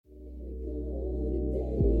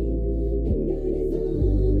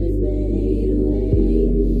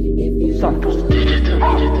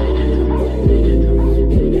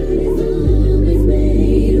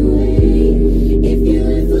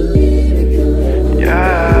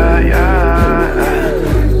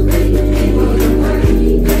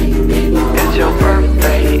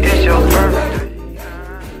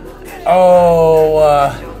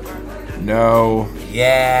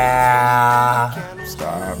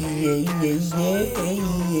I'm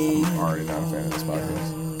already not a fan of this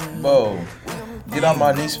podcast. Bro, get out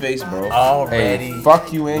my knee space, bro. Hey,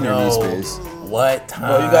 fuck you and your knee space. What time?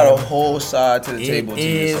 Bro, you got a whole side to the table to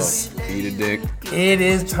yourself. Eat a dick. It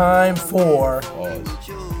is time for Pause.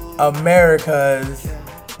 America's,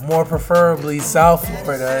 more preferably South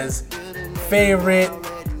Florida's, favorite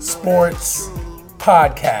sports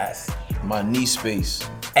podcast. My knee space.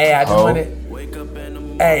 Hey, I just wanted.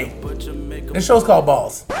 Hey, this show's called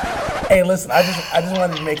Balls. Hey, listen, I just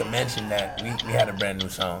wanted to make a mention that we had a brand new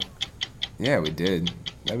song. Yeah, we did.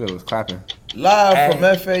 That bit was clapping. Live from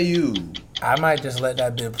FAU. I might just let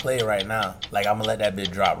that bit play right now. Like, I'm gonna let that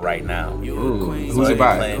bit drop right now. Ooh, who's it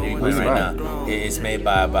by? Who's it right now? It's made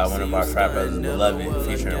by one of our frat brothers, Beloved,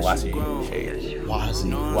 featuring Wazzy Shade.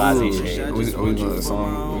 Wazzy Shade. Are we letting the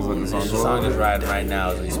song go? The song is riding right now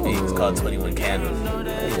as we speak. It's called 21 Candles.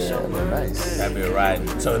 Yeah, nice. That bit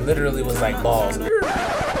riding. So it literally was like balls.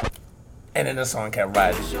 And then the song kept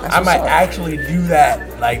riding. I might actually do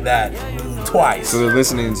that like that twice. So they're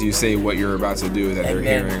listening to you say what you're about to do that they're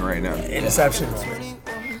hearing right now. Inception moment.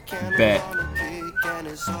 Bet.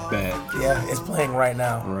 Yeah, it's playing right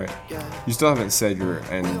now. Right. You still haven't said your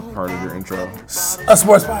end part of your intro. A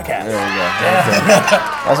sports podcast. There we go. Okay.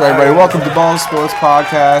 That's right, everybody. Welcome to Balls Sports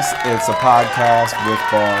Podcast. It's a podcast with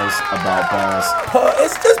balls about balls.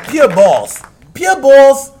 It's just pure balls. Pure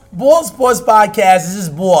balls. Balls Sports Podcast is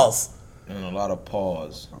just balls. And a lot of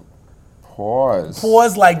pause. Pause.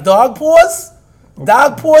 Paws like dog paws?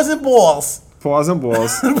 Dog paws and balls. Paws and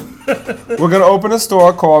balls. We're going to open a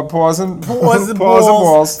store called Paws and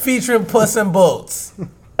Balls. Featuring Puss and Boats.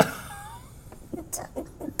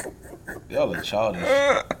 Y'all are childish.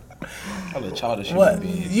 Y'all are childish What?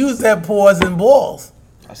 human beings. You said paws and balls.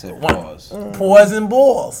 I said pause. Paws and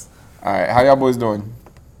balls. All right. How y'all boys doing?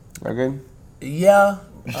 Y'all good? Yeah.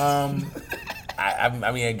 I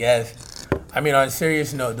mean, I guess. I mean, on a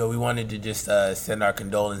serious note, though, we wanted to just send our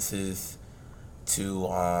condolences to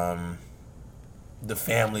the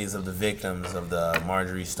families of the victims of the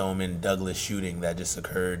Marjorie Stoneman Douglas shooting that just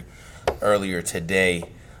occurred earlier today.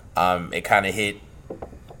 It kind of hit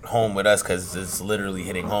home with us because it's literally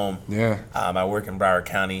hitting home. Yeah. I work in Broward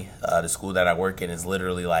County. The school that I work in is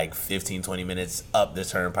literally like 15, 20 minutes up the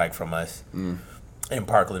turnpike from us in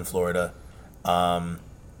Parkland, Florida.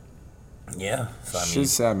 Yeah. So, I mean,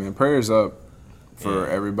 Shit's sad, man. Prayers up for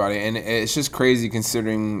everybody. And it's just crazy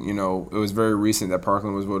considering, you know, it was very recent that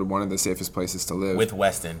Parkland was voted one of the safest places to live. with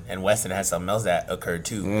Weston. And Weston had something else that occurred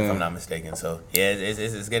too, if I'm not mistaken. So, yeah,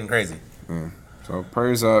 it's getting crazy. Yeah. So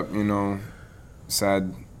prayers up, you know,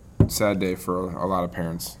 sad day for a lot of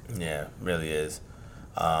parents. Yeah, really is.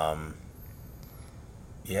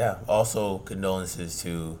 Yeah, also condolences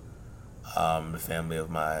to the family of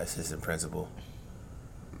my assistant principal,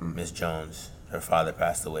 Miss Jones. Her father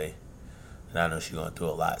passed away, and I know she's going through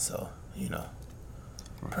a lot, so, you know,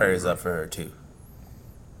 prayers up for her too.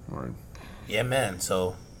 Word. Yeah, man,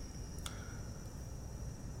 so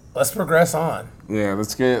let's progress on. Yeah,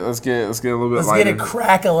 let's get a little bit Let's lighter. get it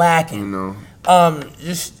crack-a-lacking. You know.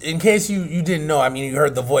 Just in case you didn't know, I mean, you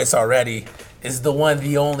heard the voice already, is the one,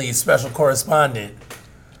 the only special correspondent,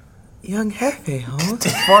 Young Hefe, huh?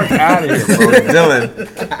 Fuck out of here, bro.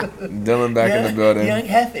 Dylan back in the building. Young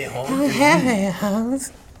Hefe, huh?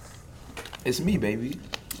 It's me, baby.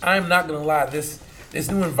 I'm not gonna lie, this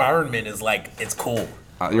new environment is like, it's cool.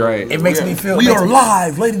 You're right. It makes me feel. We are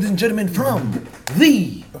live, ladies and gentlemen, from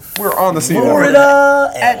the We're on the scene.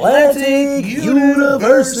 Florida Atlantic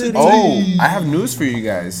University. Oh, I have news for you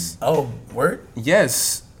guys. Oh, word?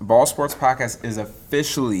 Yes, Ball Sports Podcast is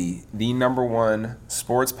officially the #1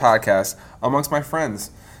 sports podcast amongst my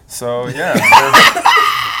friends. So, yeah,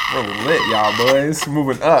 we're lit, y'all boys.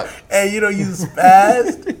 Moving up. Hey, you know, you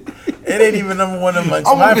spazzed. It ain't even #1 amongst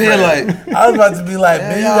I'm my over here friends. I was about to be like,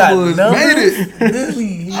 man, you y'all got boys numbers? made it. This we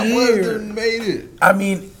here. made it. I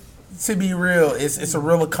mean, to be real, it's a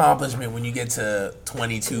real accomplishment when you get to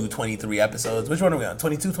 22, 23 episodes. Which one are we on?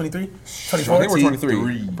 22, 23? 24? I think we're 23.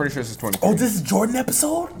 23. I'm pretty sure this is 23. Oh, this is Jordan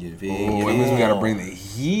episode? Oh, that means we gotta bring the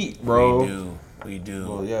heat, bro. We do.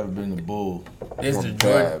 Well, you haven't been the bull. This is the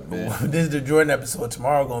bad, Jordan. man. This is the Jordan episode.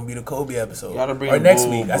 Tomorrow gonna be the Kobe episode. You gotta bring or the next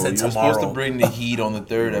bull, week. bro. I said You're tomorrow. supposed to bring the heat on the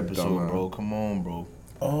 3rd episode, Dumb, bro. Come on, bro.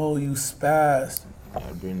 Oh, you spazzed. You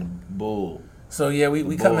gotta bring the bull. So yeah,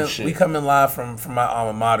 we coming live from my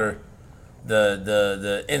alma mater,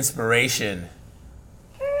 the inspiration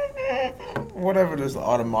Whatever this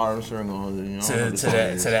automata going on, you know. to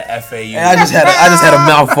the FAU. Hey, I just had a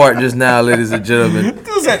mouth fart just now, ladies and gentlemen.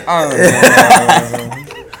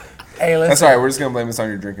 Hey, listen. That's all right. We're just gonna blame this on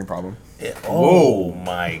your drinking problem. Oh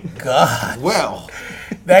my God. Well,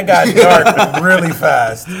 That got dark really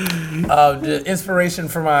fast. The inspiration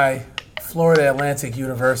for my Florida Atlantic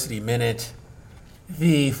University minute.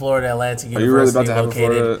 The Florida Atlantic Are you really University about to have a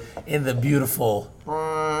located Florida? in the beautiful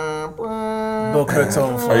Boca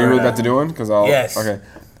Raton, Florida. Are you really about to do one? Because I'll. Yes. Okay.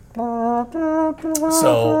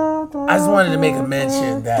 So I just wanted to make a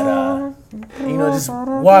mention that just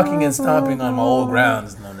walking and stomping on my old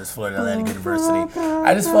grounds known as Florida Atlantic University,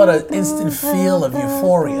 I just felt an instant feel of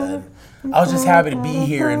euphoria. And I was just happy to be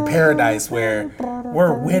here in paradise where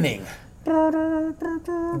we're winning.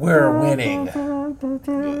 We're winning.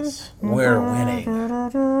 We're winning.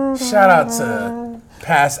 Shout out to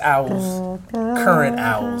past owls, current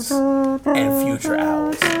owls, and future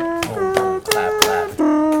owls. Boom, boom, clap, clap.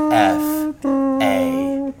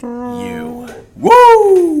 F-A-U.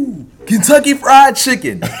 Woo! Kentucky Fried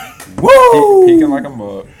Chicken. Woo! Peeking like a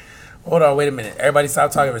mug. Hold on, wait a minute. Everybody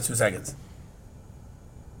stop talking for 2 seconds.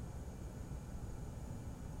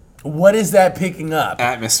 What is that picking up?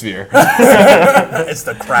 Atmosphere. It's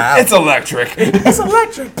the crowd. It's electric. It's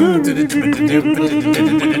electric. It's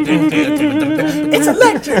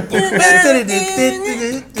electric.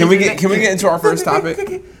 Can we get into our first topic?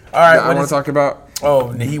 All right, I want to talk about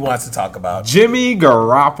Oh, he wants to talk about Jimmy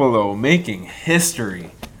Garoppolo making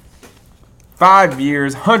history. 5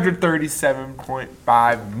 years,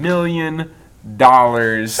 $137.5 million.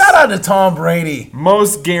 Shout out to Tom Brady.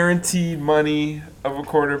 Most guaranteed money of a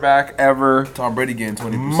quarterback ever. Tom Brady getting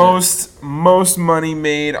 20%. Most money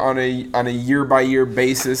made on a year by year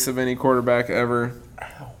basis of any quarterback ever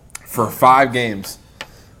for 5 games.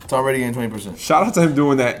 Tom Brady getting 20%. Shout out to him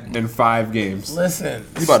doing that in 5 games. Listen,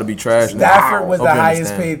 He's about to be trash now. Stafford was Hope the you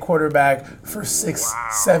highest understand. paid quarterback for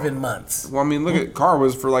 7 months. Well, I mean, look at Carr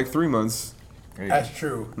was for like 3 months. That's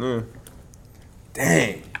true. Yeah.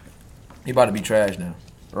 Dang. He about to be trash now.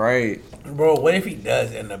 Right. Bro, what if he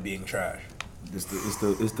does end up being trash? It's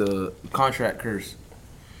the contract curse.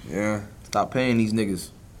 Yeah. Stop paying these niggas.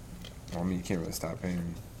 I mean, you can't really stop paying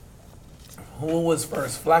him. Who was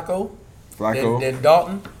first, Flacco? Flacco. Then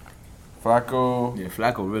Dalton? Flacco. Yeah,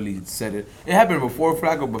 Flacco really set it. It happened before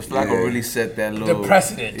Flacco, but Flacco Yeah. really set that little The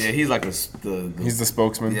precedent. Yeah, he's like He's the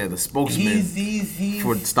spokesman. the spokesman He's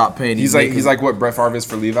for stop paying these He's like what Brett Favre is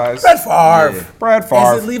for Levi's. Brett Favre. Yeah. Brett Is it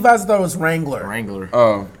Favre. Levi's? I thought it was Wrangler. Wrangler.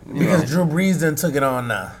 Oh. Because Drew Brees then took it on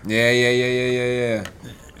now. Yeah.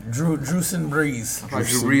 Drewson Brees. Like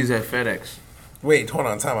Drew Brees at FedEx. Wait, hold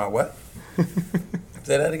on, time out. What?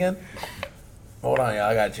 Say that again? Hold on, y'all.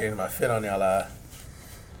 I gotta change my fit on y'all.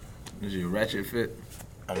 Is your ratchet fit?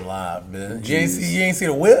 I'm live, man. You ain't see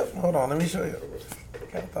the whip? Hold on, let me show you.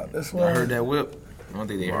 I thought this was. I heard that whip. I don't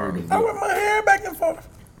think they heard the I whip. whip my hair back and forth.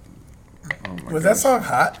 Oh my Was gosh. that song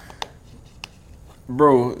hot?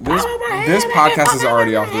 Bro, this podcast is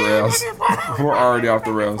already off the rails. We're already off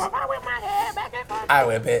the rails. I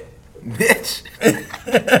whip it. Bitch.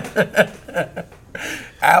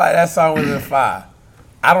 I like that song was in fire.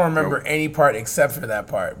 I don't remember any part except for that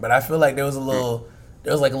part, but I feel like there was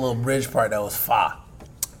like a little bridge part that was fire.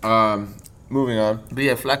 Moving on. But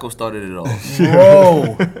yeah, Flacco started it all.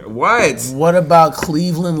 Bro, What? what about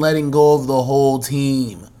Cleveland letting go of the whole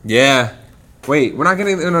team? Yeah. Wait, we're not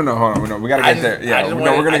getting. No, hold on. No, we gotta get there. Yeah,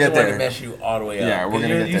 we're gonna get I just there. to mess you all the way up. Yeah, we're gonna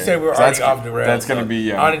get You there. said we were So already that's- off the rails. that's gonna so be,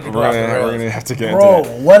 yeah. I need to go We're off the gonna- rails. we're gonna have to get into Bro,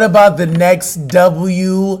 that. what about the next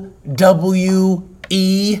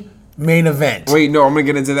WWE main event? Wait, no, I'm gonna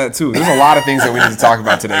get into that too. There's a lot of things that we need to talk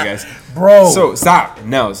about today, guys. Bro. So stop,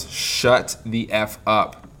 Nels. Shut the f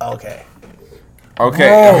up. Okay.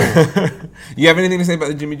 Okay. You have anything to say about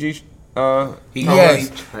the Jimmy G?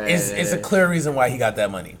 Yes, it's a clear reason why he got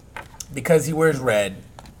that money. Because he wears red,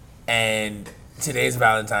 and today's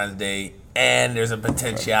Valentine's Day, and there's a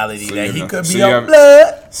potentiality So that you he have could so be you on have-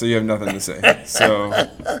 blood. So you have nothing to say. So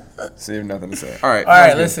you have nothing to say. All right. All right,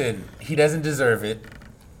 sounds good. listen, he doesn't deserve it.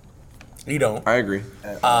 He don't. I agree.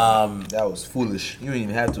 That was foolish. You didn't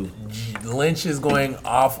even have to. Lynch is going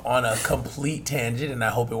off on a complete tangent, and I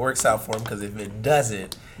hope it works out for him, because if it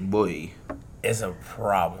doesn't, Boy. it's a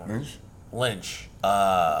problem. Lynch.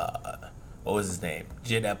 What was his name?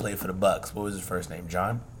 Jid that played for the Bucks. What was his first name?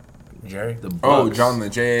 John? Jerry? The Oh, Bucks. John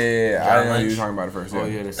Lynch. Yeah. John I didn't know you Lynch. were talking about it first. Oh,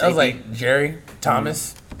 yeah. The That was like Jerry,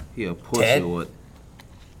 Thomas, He a pussy Ted? or what?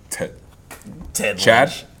 Ted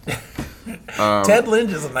Chad? Lynch. Ted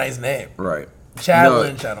Lynch is a nice name. Right. Chad No.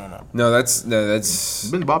 Lynch, I don't know. No, that's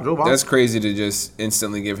Billy Bob, Joe Bob. that's crazy to just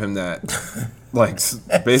instantly give him that, like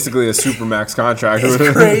basically a supermax contract.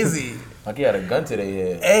 It's crazy. Like he had a gun to their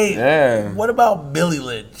head. Hey, Yeah. what about Billy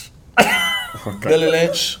Lynch? Billy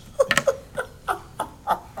Lynch.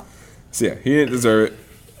 So yeah, he didn't deserve it.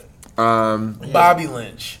 Bobby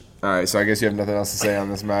Lynch. All right, so I guess you have nothing else to say on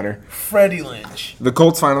this matter. Freddie Lynch. The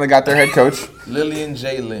Colts finally got their head coach. Lillian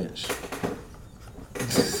J. Lynch.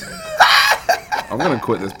 I'm gonna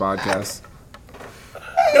quit this podcast.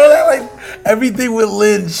 You know that like everything with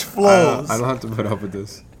Lynch flows. I don't have to put up with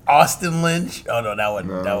this. Austin Lynch. Oh no, that one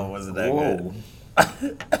No. wasn't that Whoa.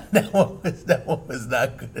 good. that one was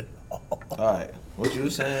not good at all. All right. What you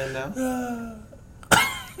saying now?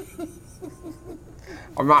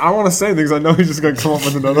 I don't want to say things. I know he's just gonna come up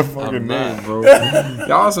with another fucking I'm name, not. bro.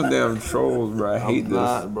 Y'all some damn trolls, bro. I hate this.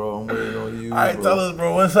 Not, bro. I'm waiting on you. All right, bro. tell us,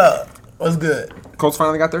 bro. What's up? What's good? Colts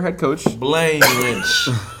finally got their head coach. Blaine Lynch.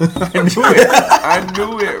 I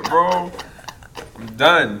knew it, bro. I'm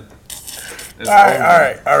done. It's All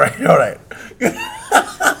right, over. all right.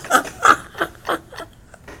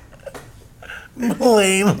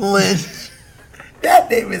 Blaine Lynch.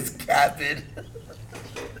 That name is Captain.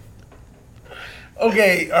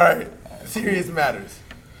 Okay, all right. Serious matters.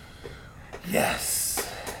 Yes.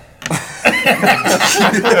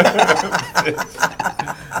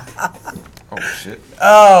 Oh shit.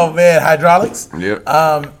 Oh man, hydraulics. Yep.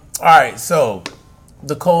 All right, so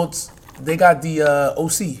the Colts, they got the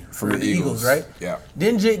OC for the the Eagles, right? Yeah.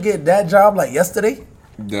 Didn't Jake get that job like yesterday?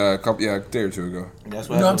 A day or two ago. That's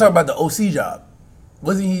what No, I'm talking about the OC job.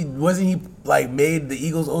 Wasn't he like made the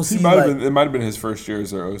Eagles OC? It might Like, have been his first year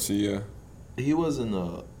as their OC. Yeah. He wasn't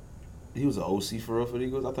a. He was an OC for real for the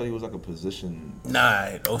Eagles. I thought he was like a position. nah,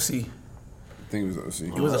 OC. I think it was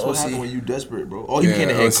OC. He was That's an what OC. happened when you desperate, bro. Oh, you yeah, became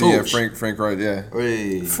the head OC, coach. yeah, Frank Wright, yeah.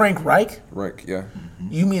 Hey. Frank Reich? Right, yeah.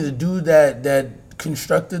 You mean the dude that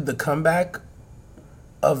constructed the comeback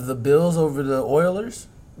of the Bills over the Oilers?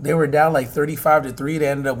 They were down like 35-3. They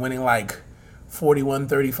ended up winning like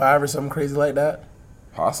 41-35 or something crazy like that.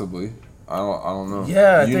 Possibly. I don't know.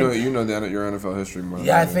 Yeah, I you think- know your NFL history more.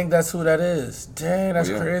 Yeah, I than think that's who that is. Dang, that's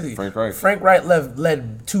Well, yeah, crazy. Frank Reich. Frank Reich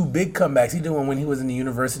led two big comebacks. He did one when he was in the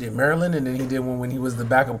University of Maryland, and then he did one when he was the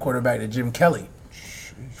backup quarterback to Jim Kelly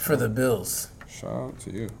for the Bills. Shout out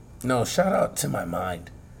to you. No, shout out to my mind.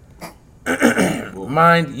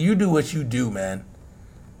 Mind, you do what you do, man.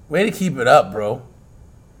 Way to keep it up, bro.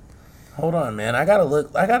 Hold on, man. I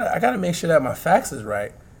gotta make sure that my facts is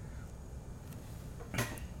right.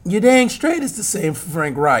 You dang straight it's the same for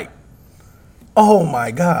Frank Reich. Oh my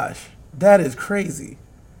gosh. That is crazy.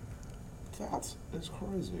 That's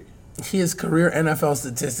crazy. His career NFL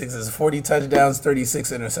statistics is 40 touchdowns,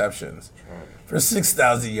 36 interceptions for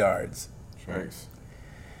 6,000 yards. Thanks.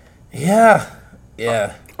 Yeah.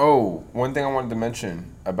 Yeah. Oh, one thing I wanted to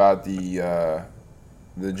mention about the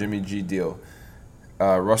Jimmy G deal.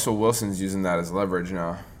 Russell Wilson's using that as leverage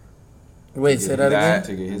now. Wait, say that again?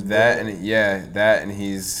 To get his that bread. and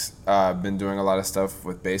he's been doing a lot of stuff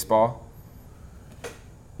with baseball.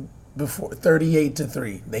 Before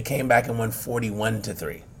 38-3. They came back and won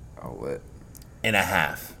 41-3 Oh, lit. and a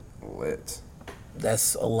half. Lit.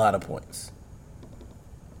 That's a lot of points.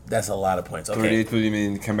 That's a lot of points. Okay. 38, what do you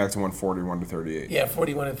mean come back to 141 to 38? Yeah,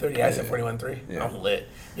 41-30. I said 41-3. Yeah. I'm lit.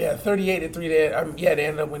 Yeah, 38-3. They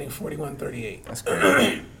ended up winning 41-38. That's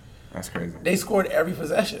crazy. That's crazy. They scored every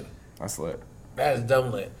possession. That's lit. That is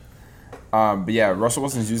dumb lit. But yeah, Russell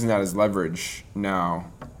Wilson's using that as leverage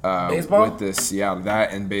now. Baseball? With this, yeah,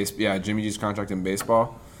 that and Jimmy G's contract in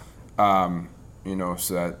baseball. So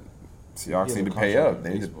that Seahawks Yeah, need the to pay contract up. They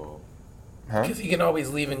need to, baseball. Because he can always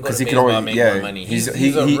leave and go to because he baseball can and always, make more money. He's a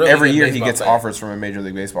he really every good year he baseball gets player. offers from a Major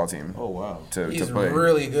League Baseball team Oh wow. to He's play.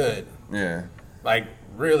 really good. Yeah, Like,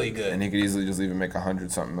 really good. and he could easily just leave and make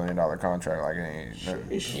 $100-something million contract. Like, it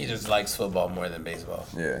ain't, He just likes football more than baseball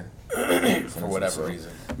yeah. for whatever So-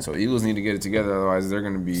 reason. So Eagles need to get it together, otherwise they're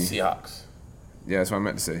going to be. Seahawks. Yeah, that's what I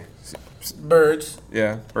meant to say. Birds.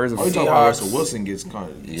 Yeah, Birds of Oh, you talking Seahawks. about Russell Wilson gets kind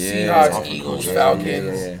of Yeah. Seahawks, off the Eagles, contract.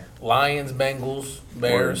 Falcons, Yeah. Lions, Bengals,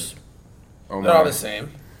 Bears. Oh They're all my. the same.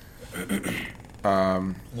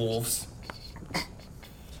 Wolves.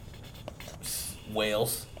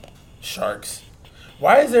 Whales. Sharks.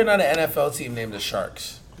 Why is there not an NFL team named the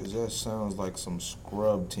Sharks? Because that sounds like some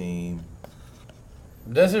scrub team.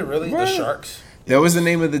 Does it really? What? The Sharks? That was the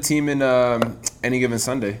name of the team in Any Given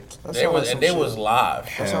Sunday. That They sound was like some and they shit- was live.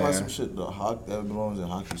 That sound like Yeah. some shit that belongs in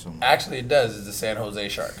hockey somewhere. Actually, it does. It's the San Jose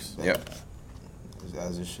Sharks. Yep.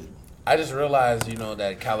 As it should. I just realized,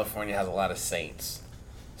 that California has a lot of saints.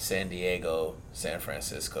 San Diego, San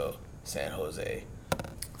Francisco, San Jose.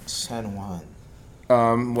 San Juan.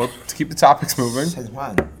 Well, to keep the topics moving. San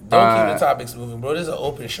Juan. Don't keep the topics moving, bro. This is an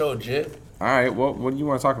open show, Jit. All right. Well, what do you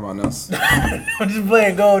want to talk about, Nels? I'm just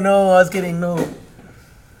playing go, no, I was kidding, no.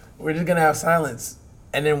 We're just gonna have silence.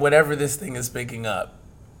 And then whatever this thing is picking up.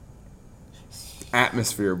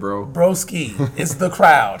 Atmosphere, bro. Broski, it's the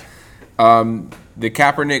crowd. The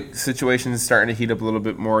Kaepernick situation is starting to heat up a little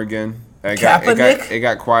bit more again. It got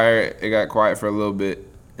quiet. It got quiet for a little bit.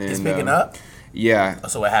 And, It's picking up? Yeah. Oh,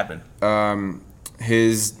 so what happened?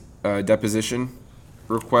 His deposition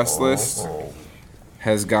request list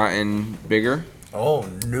has gotten bigger. Oh,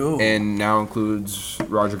 no. And now includes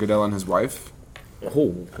Roger Goodell and his wife.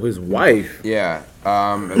 Oh, his wife. Yeah.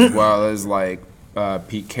 As well as like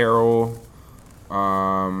Pete Carroll,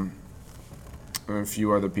 and a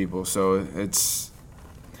few other people. So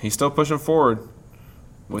he's still pushing forward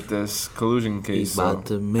with this collusion case. He's about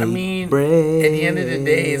to make I mean, bread. at the end of the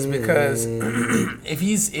day, it's because if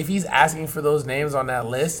he's asking for those names on that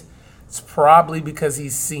list, it's probably because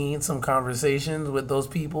he's seen some conversations with those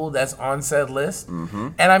people that's on said list. Mm-hmm.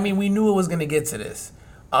 And I mean, we knew it was going to get to this.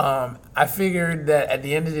 I figured that at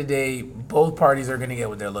the end of the day, both parties are going to get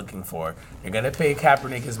what they're looking for. They're going to pay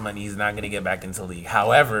Kaepernick his money. He's not going to get back into the league.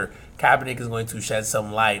 However, Kaepernick is going to shed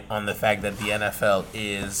some light on the fact that the NFL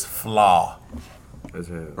is flawed.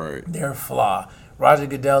 Right. They're flawed. Roger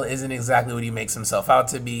Goodell isn't exactly what he makes himself out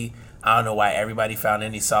to be. I don't know why everybody found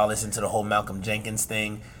any solace into the whole Malcolm Jenkins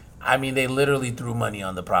thing. I mean, they literally threw money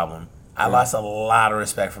on the problem. I lost a lot of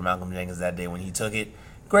respect for Malcolm Jenkins that day when he took it.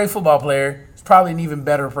 Great football player. He's probably an even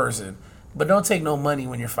better person. But don't take no money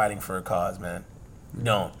when you're fighting for a cause, man.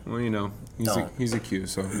 Don't. Well, you know, he's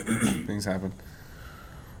accused, so things happen.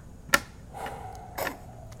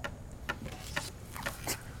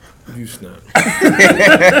 You snap.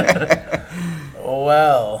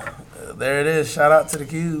 Well, there it is. Shout out to the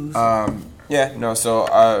Qs. Yeah, no, so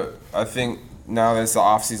I think now that it's the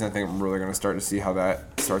offseason, I think I'm really going to start to see how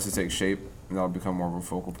that starts to take shape, and that'll become more of a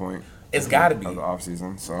focal point. It's got to be. Of the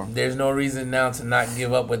offseason, so. There's no reason now to not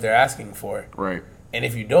give up what they're asking for. Right. And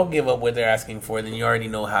if you don't give up what they're asking for, then you already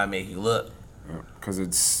know how it make you look. Because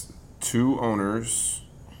it's two owners,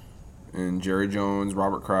 and Jerry Jones,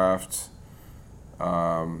 Robert Kraft.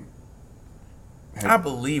 I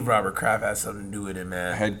believe Robert Kraft has something to do with it,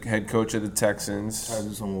 man. Head coach of the Texans. Try to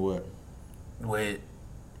do something with With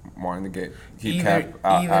wanting to keep Cap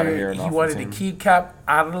out of here. He wanted to keep Cap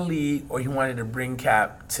out of the league, or he wanted to bring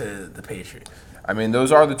Cap to the Patriots. I mean,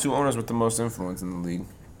 those are the two owners with the most influence in the league.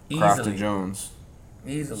 Kraft Easily. and Jones.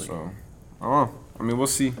 Easily. So, I don't know. I mean, we'll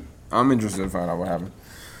see. I'm interested to find out what happened.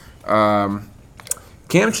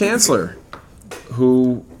 Cam Chancellor,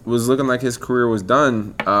 who was looking like his career was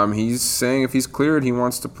done, he's saying if he's cleared, he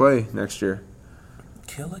wants to play next year.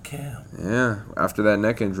 Killer Cam. Yeah, after that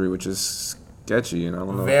neck injury, which is sketchy, and I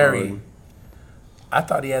don't know. Very. I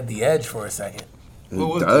thought he had the edge for a second. He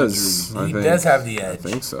does. He does have the edge. I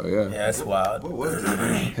think so. Yeah. Yeah, that's wild. What was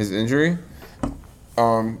it? His injury,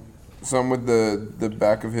 some with the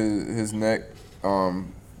back of his neck,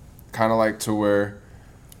 kind of like to where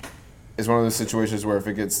it's one of those situations where if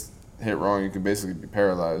it gets hit wrong, you can basically be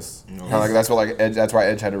paralyzed. Kind of like that's why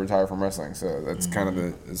Edge had to retire from wrestling. So that's kind of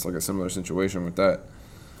it's like a similar situation with that.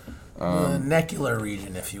 The necular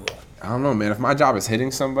region, if you will. I don't know, man. If my job is hitting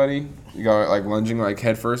somebody, you got like lunging like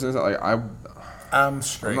head first, and like I'm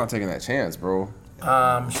straight. I'm not taking that chance, bro.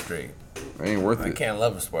 I'm straight. It ain't worth I it. can't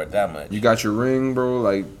love a sport that much. You got your ring, bro.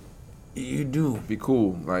 Like, You do. be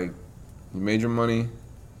cool. Like, you made your money.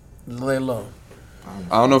 Lay low.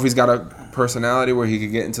 I don't know if he's got a personality where he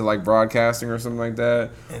could get into like broadcasting or something like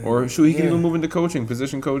that, or shoot, he can even move into coaching,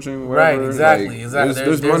 position coaching, whatever. Right, exactly, Like, exactly.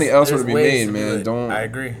 There's money elsewhere to be ways made, to do man. it. Don't. I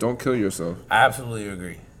agree. Don't kill yourself. I absolutely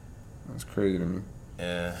agree. That's crazy to me.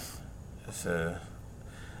 Yeah, it's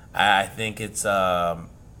I think it's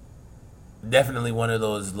definitely one of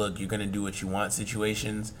those look, you're gonna do what you want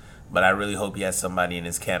situations. But I really hope he has somebody in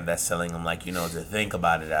his camp that's telling him like, to think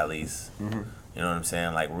about it at least. Mm-hmm. You know what I'm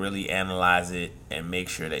saying? Like really analyze it and make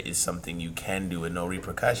sure that it's something you can do with no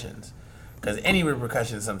repercussions. Because any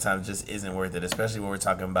repercussions sometimes just isn't worth it, especially when we're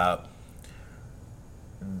talking about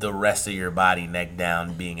the rest of your body, neck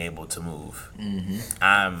down, being able to move. Mm-hmm.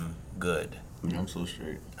 I'm good. I'm so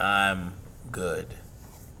straight. I'm good.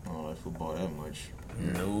 I don't like football that much.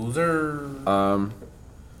 Loser.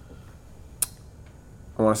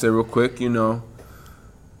 I want to say real quick,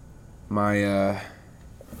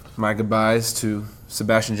 my goodbyes to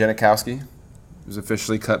Sebastian Janikowski. He was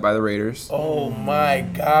officially cut by the Raiders. Oh my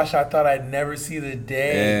gosh, I thought I'd never see the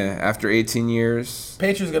day. Yeah, after 18 years.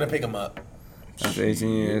 Patriots gonna pick him up. After 18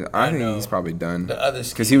 years, I think he's probably done. The other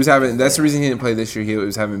because he was having. That's the reason he didn't play this year. He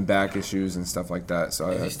was having back issues and stuff like that. So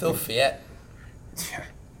is he still fit? Yeah,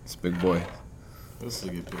 it's a big boy. Let's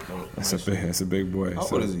get picked up. That's a big boy. How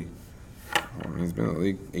old is he? He's been in the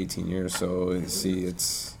league 18 years, so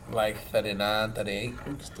it's like 39, 38. He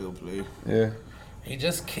can still play. Yeah. He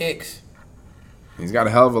just kicks. He's got a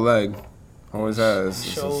hell of a leg. Always has.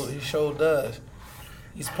 He sure does.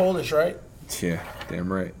 He's Polish, right? Yeah,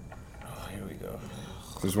 damn right. Oh, here we go.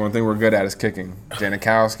 There's one thing we're good at is kicking.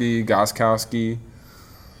 Janikowski, Goskowski,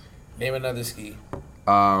 Name another ski.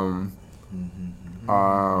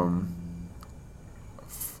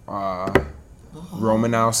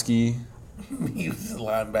 Romanowski. He was a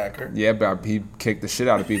linebacker. Yeah, but he kicked the shit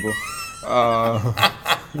out of people.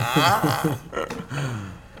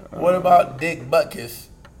 What about Dick Butkus?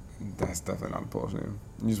 That's definitely not a Polish name.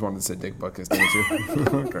 You just wanted to say Dick Butkus, didn't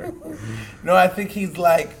you? Okay. No, I think he's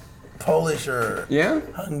like Polish or Yeah?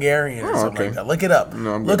 Hungarian or something okay. like that. Look it up.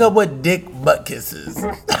 No, I'm Look good. up what Dick Butkus is.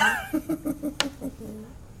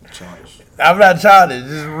 Childish. I'm not childish.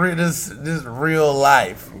 This real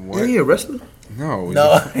life. Isn't he a wrestler? No.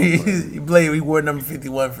 No, he played. He wore number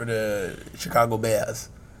 51 for the Chicago Bears.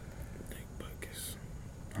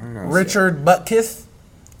 I don't know. Richard Butkus.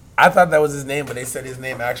 I thought that was his name, but they said his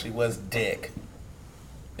name actually was Dick.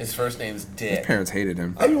 His first name's His Dick. parents hated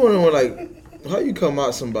him. I be wondering, like, how you come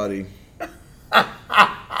out somebody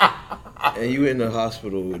and you in the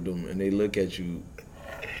hospital with them and they look at you,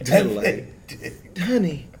 they're like,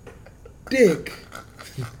 honey, Dick.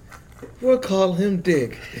 We'll call him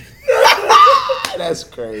Dick. That's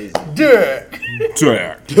crazy. Dick.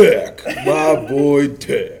 Jack. Dick. My boy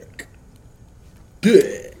Dick.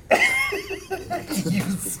 Dick. You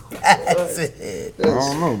spaz. I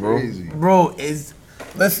don't know, bro. Crazy. Bro,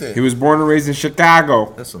 listen. He was born and raised in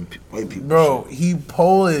Chicago. That's some white people. Bro, he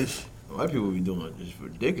Polish. Shit. White people be doing this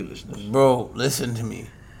ridiculousness. Bro, listen to me.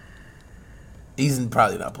 He's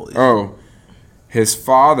probably not Polish. Oh, his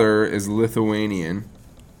father is Lithuanian.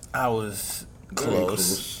 I was Very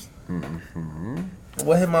close.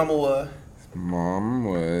 What his mama was? Mom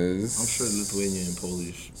was. I'm sure Lithuania and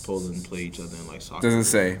Poland play each other in like soccer. Doesn't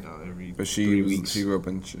say. Every But 3 weeks. she grew up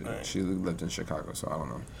in she lived in Chicago, so I don't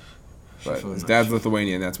know. But from his like- dad's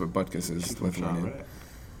Lithuanian. That's what Butkus is. She from Lithuanian. Chirac.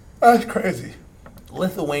 That's crazy.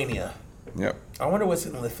 Lithuania. Yep. I wonder what's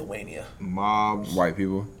in Lithuania. Mobs. White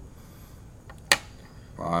people.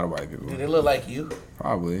 A lot of white people. Do they look like you?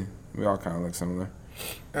 Probably. We all kind of look similar.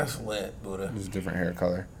 That's lit, Buddha. Just different hair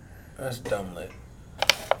color. That's dumb lit.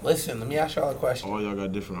 Listen, let me ask y'all a question. All y'all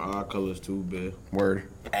got different eye colors too, man. Word.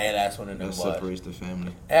 Hey, that's one of them That was. separates the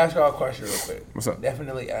family. Ask y'all a question real quick. What's up?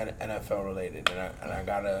 Definitely NFL related, and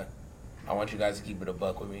I want you guys to keep it a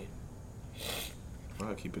buck with me.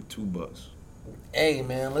 I keep it $2. Hey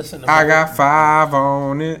man, listen to I me. got 5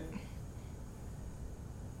 on it.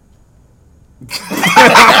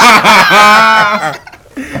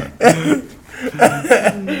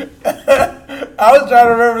 I was trying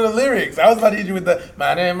to remember the lyrics. I was about to hit you with the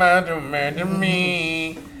my name, man to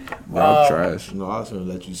me. Y'all trash. No, I was gonna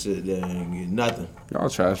let you sit there and get nothing. Y'all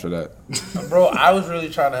trash for that. Bro, I was really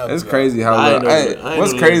trying to help It's you out. crazy how. I ain't know hey, that. I ain't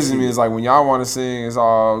what's know crazy that. to me is like when y'all want to sing, it's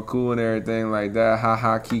all cool and everything like that, ha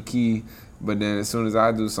ha kiki. But then as soon as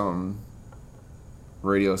I do something,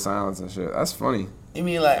 radio silence and shit. That's funny. You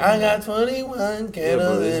mean like I got 21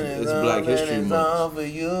 candles but and it's it's Black all History and it's Month. all for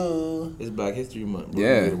you. It's Black History Month. Bro.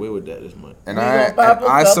 Yeah. We get away with that this month. And We I gon' pop a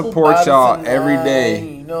I couple support bottles y'all every tonight.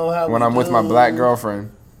 day You know how when we I'm with my do. black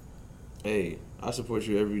girlfriend, Hey, I support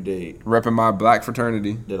you every day repping my black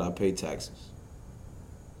fraternity. that I pay taxes.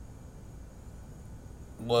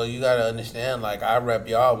 Well, you gotta understand, like I rep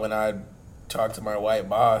y'all when I talk to my white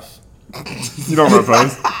boss You don't rep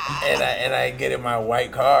us. and I get in my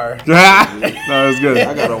white car. That was good.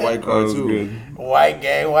 I got a white That car was too. good. White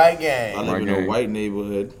gang, white I gang. live in gang. a white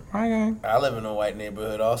neighborhood. Hi, gang. I live in a white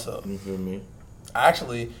neighborhood also. You feel me?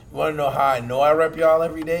 Actually, you wanna know how I know I rep y'all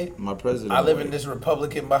every day? My president. I live white. in this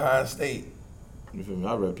Republican behind state. You feel me?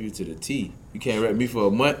 I rep you to the T. You can't rep me for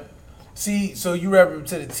a month. See, so you rep him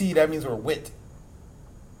to the T, that means we're wit.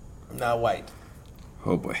 Not white.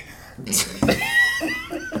 Oh boy.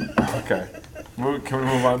 Okay. Can we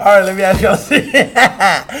move on? Alright, let me ask y'all something.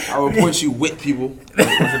 I will put you with people.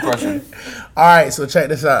 What's your question? Alright, so check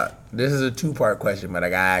this out. This is a 2-part question, but I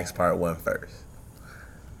gotta ask part 1 first.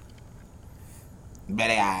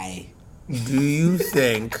 Better guy. Do you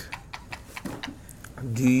think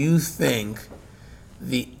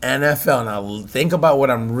the NFL, now think about what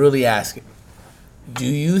I'm really asking. Do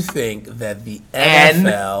you think that the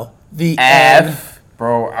NFL, the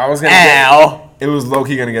Bro, I was gonna get, it was low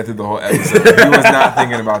key gonna get through the whole episode. He was not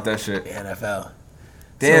thinking about that shit. NFL.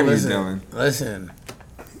 Damn So you, Dylan. Listen.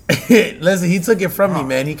 Listen, he took it from me,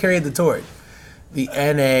 man. He carried the torch. The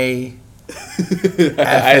NA,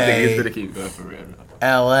 I think he's gonna keep going for real.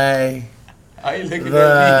 LA. How you looking The-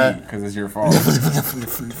 at me? Because it's your fault.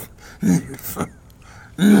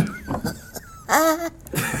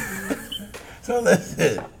 So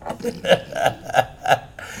listen.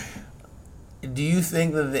 Do you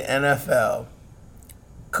think that the NFL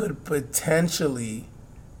could potentially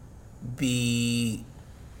be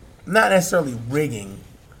not necessarily rigging,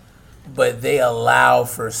 but they allow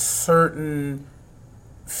for certain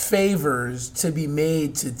favors to be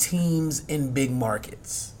made to teams in big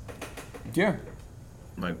markets. Yeah.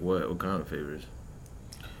 Like what? What kind of favors?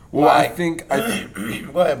 Well, Like- I think Go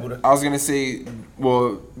ahead, Buddha. I was gonna say,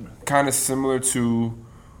 well, kind of similar to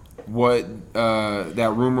what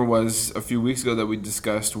that rumor was a few weeks ago that we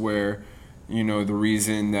discussed, where the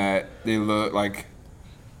reason that they look like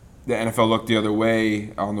the NFL looked the other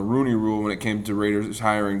way on the Rooney Rule when it came to Raiders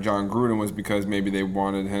hiring John Gruden was because maybe they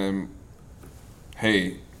wanted him.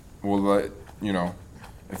 Hey, we'll let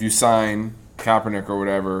if you sign Kaepernick or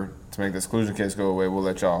whatever to make the exclusion case go away, we'll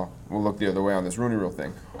look the other way on this Rooney Rule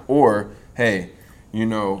thing. Or, hey,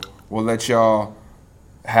 we'll let y'all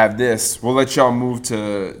have this. We'll let y'all move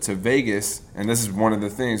to Vegas, and this is one of the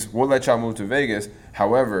things. We'll let y'all move to Vegas.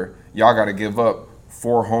 However, y'all got to give up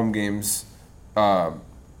 4 home games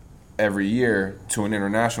every year to an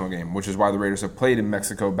international game, which is why the Raiders have played in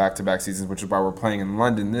Mexico back-to-back seasons, which is why we're playing in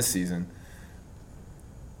London this season.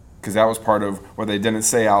 Because that was part of what they didn't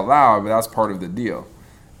say out loud, but that's part of the deal,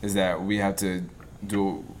 is that we have to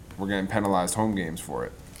we're getting penalized home games for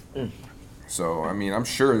it. So, I mean, I'm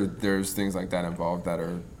sure there's things like that involved that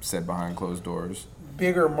are said behind closed doors.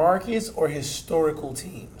 Bigger markets or historical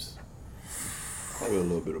teams? Probably a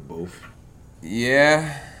little bit of both.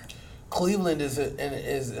 Yeah. Cleveland is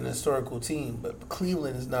an historical team, but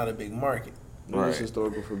Cleveland is not a big market. Right. It's Right.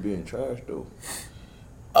 historical for being trash, though.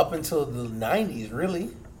 Up until the 90s, really.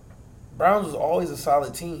 Browns was always a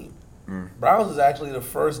solid team. Mm. Browns was actually the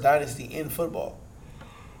first dynasty in football.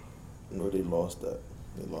 No, they lost that.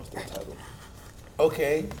 They lost that title.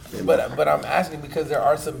 Okay, but I'm asking because there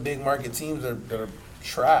are some big market teams that are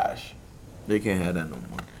trash. They can't have that no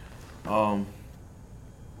more.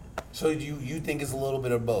 So you think it's a little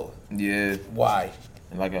bit of both? Yeah. Why?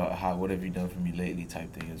 And like a how what have you done for me lately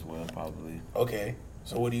type thing as well, probably. Okay,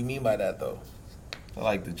 so what do you mean by that though? I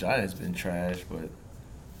like the Giants been trash, but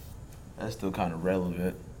that's still kind of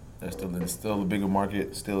relevant. They're still a bigger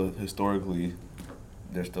market. Still historically,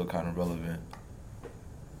 they're still kind of relevant.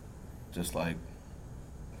 Just like,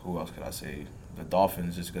 who else could I say? The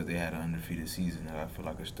Dolphins, just because they had an undefeated season, that I feel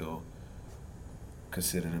like are still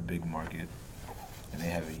considered a big market, and they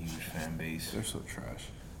have a huge fan base. They're so trash.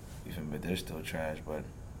 But they're still trash, but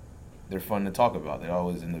they're fun to talk about. They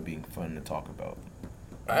always end up being fun to talk about.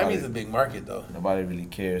 Miami's a big market though. Nobody really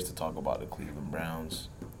cares to talk about the Cleveland Browns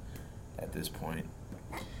at this point.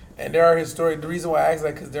 And there are the reason why I ask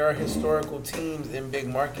that because there are historical teams in big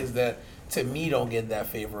markets that to me don't get that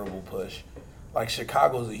favorable push. Like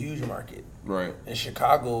Chicago's a huge market. Right. And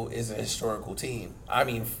Chicago is a historical team. I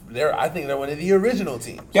mean, I think they're one of the original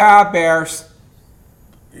teams. Yeah, Bears.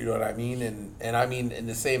 You know what I mean? And I mean, in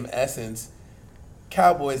the same essence,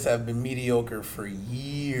 Cowboys have been mediocre for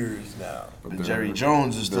years now. But Jerry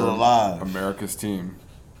Jones is still alive. America's team.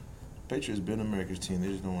 Patriots been America's team. They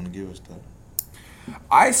just don't want to give us that.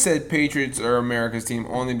 I said Patriots are America's team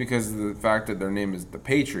only because of the fact that their name is the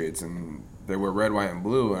Patriots and they wear red, white, and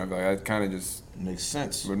blue. And I feel like that kind of just Makes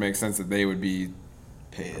sense. would make sense that they would be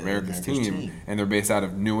America's team. And they're based out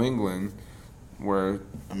of New England, where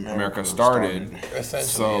America started. Essentially,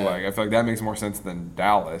 So, yeah. like, I feel like that makes more sense than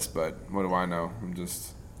Dallas. But what do I know? I'm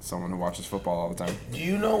just someone who watches football all the time. Do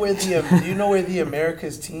you know where the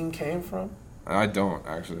America's team came from? I don't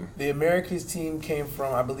actually. The America's team came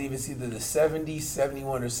from, I believe it's either the 70,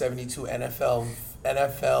 71, or 72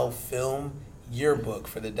 NFL film yearbook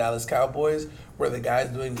for the Dallas Cowboys, where the guy's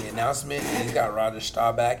doing the announcement and he's got Roger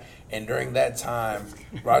Staubach. And during that time,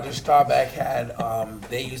 Roger Staubach had,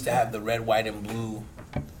 they used to have the red, white, and blue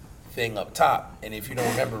thing up top. And if you don't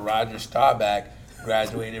remember, Roger Staubach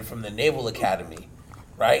graduated from the Naval Academy,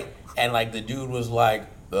 right? And like the dude was like,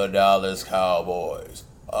 the Dallas Cowboys,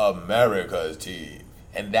 America's team.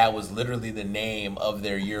 And that was literally the name of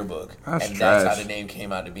their yearbook. That's and that's trash. how the name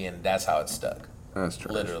came out to be, and that's how it stuck. That's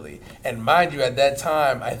true. Literally. And mind you, at that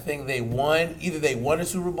time, I think either they won a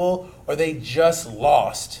Super Bowl or they just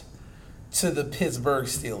lost to the Pittsburgh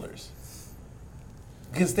Steelers.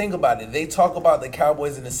 Because think about it. They talk about the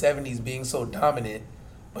Cowboys in the 70s being so dominant,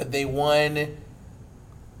 but they won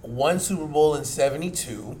one Super Bowl in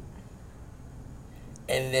 72.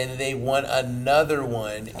 And then they won another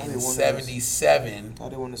one in 77. How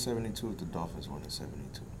they won the 72 if the Dolphins won the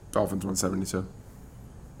 72? Dolphins won 72.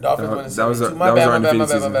 Dolphins won in That was 72. a- My that was bad, our my bad, my undefeated bad,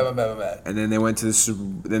 my season. bad, my bad, my bad. And then they went to the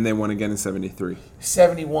Super. Then they won again in 73.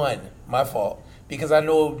 71. My fault. Because I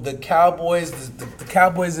know the Cowboys, the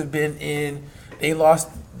Cowboys have been in, they lost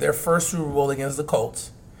their first Super Bowl against the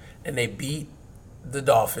Colts, and they beat the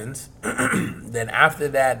Dolphins. Then after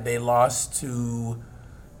that, they lost to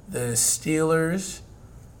the Steelers,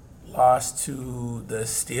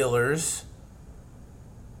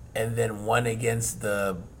 and then won against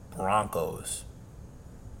the Broncos,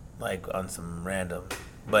 like on some random.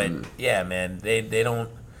 But yeah, man, they don't.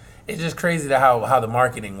 It's just crazy to how the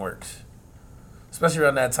marketing works, especially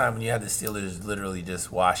around that time when you had the Steelers literally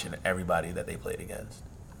just washing everybody that they played against,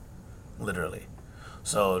 literally.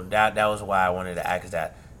 So that was why I wanted to ask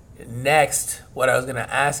that. Next, what I was gonna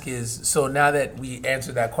ask is, so now that we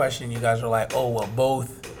answered that question, you guys are like, oh well,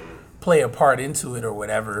 both play a part into it or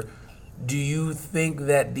whatever. Do you think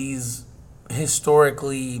that these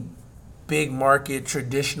historically big market,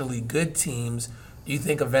 traditionally good teams, do you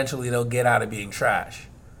think eventually they'll get out of being trash?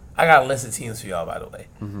 I got a list of teams for y'all, by the way,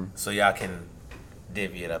 so y'all can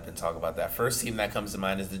divvy it up and talk about that. First team that comes to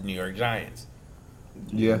mind is the New York Giants.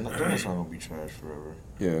 Yeah. The Giants aren't gonna be trash forever.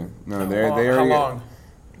 Yeah. No, How they long?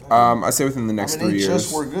 are. I say within the next 3 years. They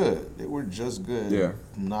just were good. They were just good. Yeah.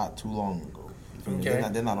 Not too long ago. Okay.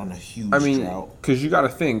 They're not on a huge I mean, drought. because you got to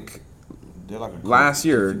think, They're like a last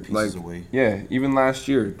few year, pieces like, away. yeah, even last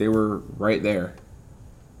year, they were right there.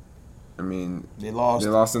 I mean, They lost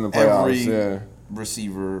in the playoffs. every Yeah.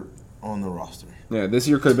 receiver on the roster. Yeah, this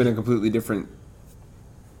year could have been a completely different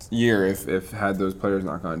year if had those players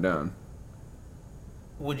not gone down.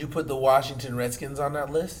 Would you put the Washington Redskins on that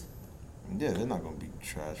list? Yeah, they're not gonna be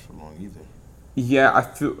trash for long either. Yeah, I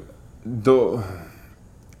feel though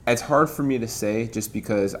it's hard for me to say just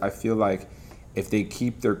because I feel like if they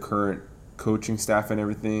keep their current coaching staff and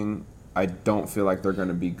everything, I don't feel like they're going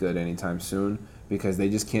to be good anytime soon because they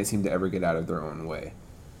just can't seem to ever get out of their own way.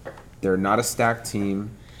 They're not a stacked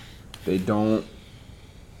team. They don't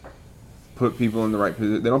put people in the right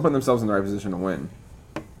position. They don't put themselves in the right position to win.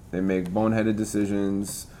 They make boneheaded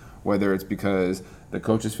decisions, whether it's because the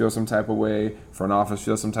coaches feel some type of way, front office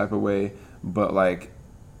feels some type of way, but like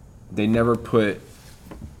they never put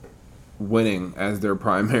winning as their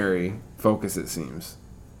primary focus, it seems.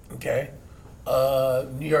 Okay.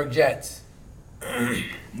 New York Jets.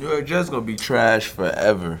 New York Jets gonna be trash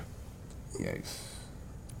forever. Yikes.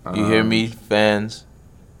 You hear me, fans?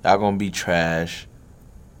 Y'all gonna be trash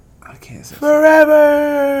I can't say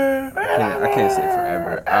forever. I can't say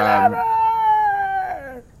forever.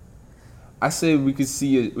 I say we could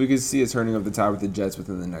see a turning of the tide with the Jets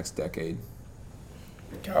within the next decade.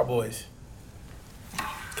 Cowboys.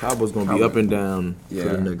 Cowboys gonna be up and down for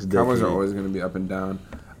the next decade. Cowboys are always going to be up and down.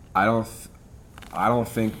 I don't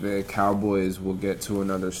think the Cowboys will get to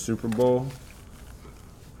another Super Bowl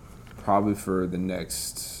probably for the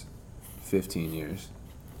next 15 years.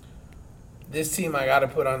 This team I got to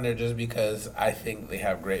put on there just because I think they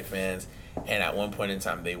have great fans. And at one point in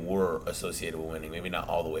time, they were associated with winning. Maybe not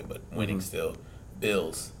all the way, but winning still.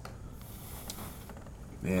 Bills.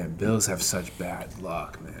 Man, Bills have such bad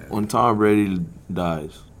luck, man. When Tom Brady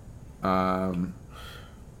dies,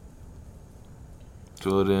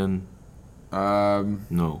 Jordan,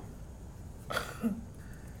 no.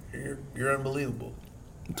 You're unbelievable.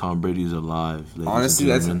 Tom Brady's alive. Honestly,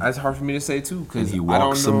 that's hard for me to say too and because he I don't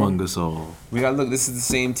walks know. among us all. We got to look. This is the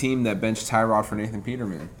same team that benched Tyrod for Nathan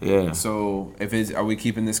Peterman. Yeah. So are we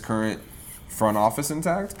keeping this current front office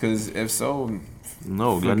intact? Because if so,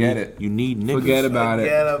 No, forget it. You need niggas. Forget about it.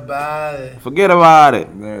 Forget about it. Forget about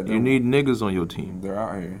it. They're- You need niggas on your team. They're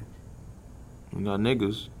out here. You got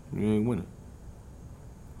niggas, you ain't winning.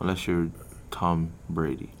 Unless you're Tom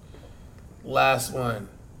Brady. Last one.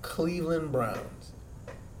 Cleveland Browns.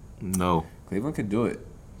 No. Cleveland could do it.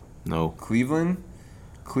 No. Cleveland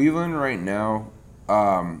right now,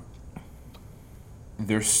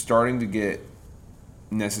 they're starting to get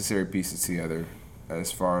necessary pieces together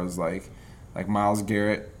as far as like Myles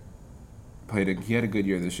Garrett he had a good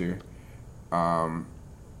year this year.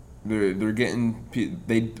 They're getting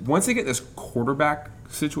once they get this quarterback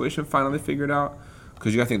situation finally figured out,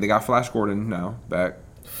 because you gotta think they got Flash Gordon now back.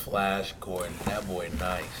 Flash Gordon. That boy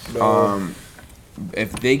nice.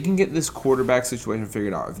 If they can get this quarterback situation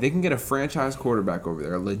figured out, if they can get a franchise quarterback over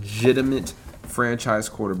there, a legitimate franchise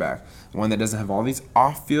quarterback, one that doesn't have all these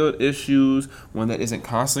off-field issues, one that isn't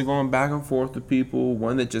constantly going back and forth with people,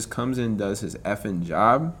 one that just comes in and does his effing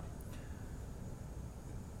job,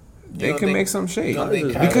 they can make some shade.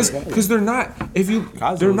 Because they're not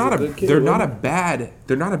they're not a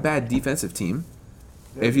bad defensive team.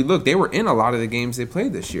 If you look, they were in a lot of the games they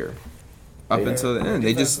played this year. Up until the end,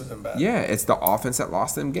 it's the offense that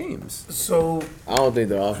lost them games. So I don't think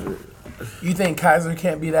they're off it. you think Kaiser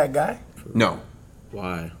can't be that guy? No,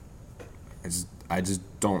 Why? I just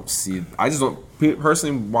don't see. I just don't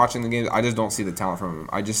personally watching the games. I just don't see the talent from him.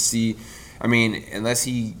 I just see. I mean, unless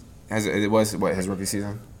he It was what his rookie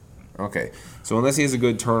season. Okay, so unless he has a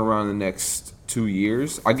good turnaround in the next 2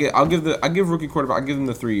 years, I give rookie quarterback. I give him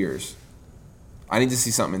the 3 years. I need to see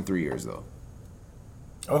something in 3 years though.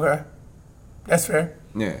 Okay, that's fair.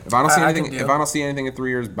 Yeah, if I don't see I anything, can if deal. I don't see anything in 3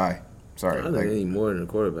 years, bye. Sorry. I don't think any more than a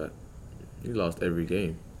quarterback. He lost every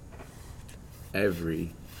game.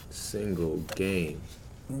 Every single game.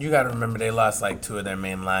 You got to remember they lost like 2 of their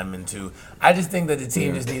main linemen too. I just think that the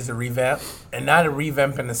team just needs a revamp, and not a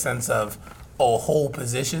revamp in the sense of whole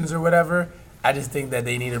positions or whatever. I just think that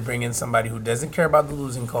they need to bring in somebody who doesn't care about the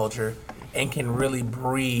losing culture and can really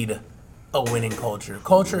breed a winning culture.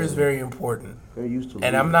 Culture is very important, They're used to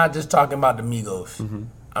and I'm not just talking about the Migos.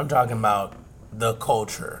 I'm talking about the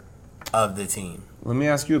culture of the team. Let me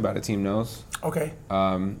ask you about a team, Nose. Okay.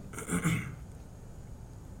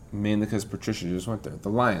 Mainly because Patricia just went there. The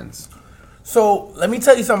Lions. So let me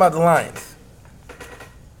tell you something about the Lions.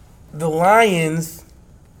 The Lions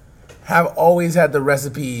have always had the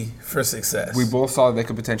recipe for success. We both saw they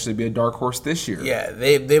could potentially be a dark horse this year. Yeah,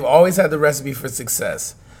 they've always had the recipe for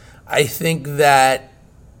success. I think that,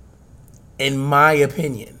 in my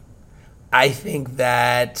opinion, I think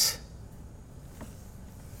that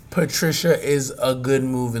Patricia is a good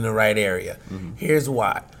move in the right area. Here's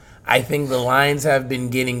why. I think the Lions have been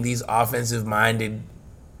getting these offensive-minded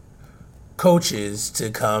coaches to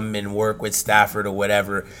come and work with Stafford or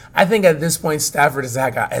whatever. I think at this point Stafford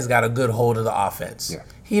has got a good hold of the offense. Yeah.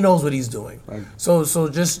 He knows what he's doing. So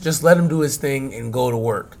just let him do his thing and go to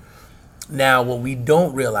work. Now, what we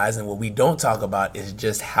don't realize and what we don't talk about is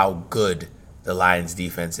just how good the Lions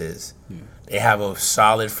defense is. They have a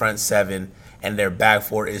solid front seven, and their back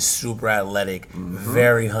four is super athletic,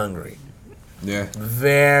 very hungry. Yeah.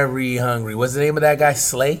 Very hungry. What's the name of that guy?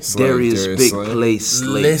 Slay? Darius Big Slay. Play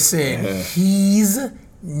Slay. Listen, he's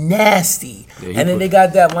nasty. he and then put- they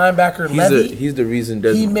got that linebacker Levy. He's the reason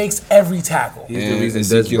He makes every tackle. He's the And reason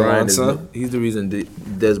Ezekiel Ansah? He's the reason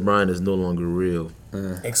Des Bryant is no longer real.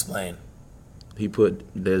 Explain. He put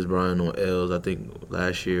Des Bryant on L's, I think,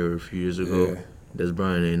 last year or a few years ago. Yeah. Des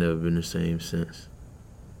Bryant ain't never been the same since.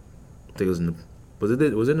 I think it was in the was it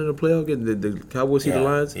in the playoff game? The Cowboys see the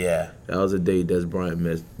Lions? Yeah. That was the day Des Bryant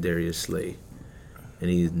met Darius Slay. And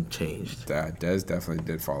he's changed. Dez definitely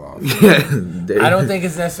did fall off. I don't think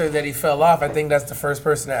it's necessarily that he fell off. I think that's the first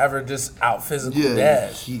person to ever just out physical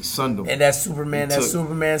Dez. he sunned him. And that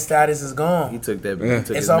Superman status is gone. he took that. Yeah. He took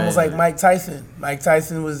It's his almost man. like Mike Tyson. Mike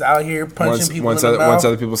Tyson was out here punching people once in the mouth. once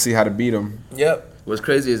other people see how to beat him. Yep. What's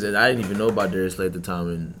crazy is that I didn't even know about Darius Slay at the time,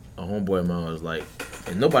 and a homeboy of mine was like,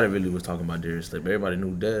 and nobody really was talking about Darius Slay, but everybody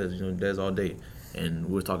knew Dez, Dez all day. And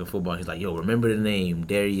we were talking football. He's like, yo, remember the name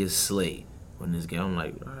Darius Slay when this game? I'm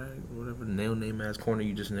like, all right, whatever name ass corner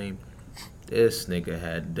you just named. This nigga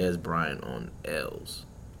had Des Bryant on L's.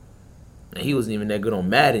 And he wasn't even that good on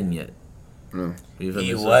Madden yet. No. You feel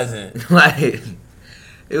He me? So, wasn't. like,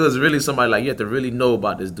 it was really somebody like, you have to really know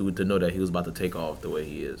about this dude to know that he was about to take off the way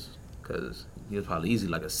he is. Because he was probably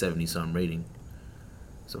easily like a 70-something rating.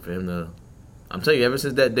 So for him to, I'm telling you, ever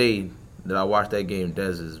since that day that I watched that game,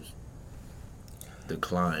 Dez has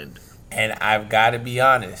declined. And I've got to be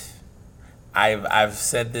honest. I've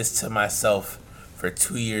said this to myself for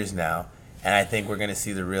 2 years now, and I think we're going to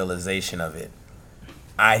see the realization of it.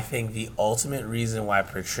 I think the ultimate reason why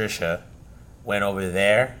Patricia went over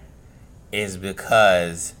there is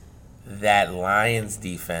because that Lions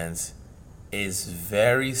defense is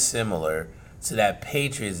very similar to that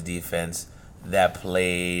Patriots defense that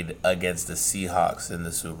played against the Seahawks in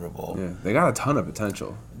the Super Bowl. Yeah, they got a ton of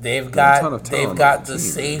potential. They've a ton got of talent on the the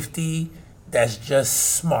team. safety that's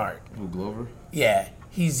just smart. Who, Glover? Yeah,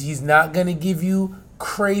 he's not gonna give you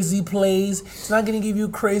crazy plays. He's not gonna give you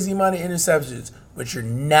a crazy amount of interceptions, but you're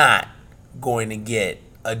not going to get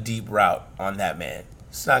a deep route on that man.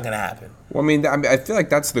 It's not gonna happen. Well, I feel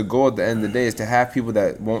like that's the goal at the end of the day is to have people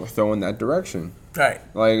that won't throw in that direction. Right.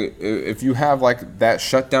 Like, if you have, like, that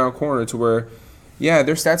shutdown corner to where, yeah,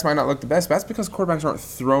 their stats might not look the best, but that's because quarterbacks aren't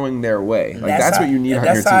throwing their way. Like, that's what you need on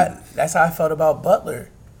your team. That's how I felt about Butler.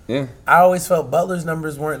 Yeah. I always felt Butler's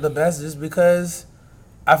numbers weren't the best just because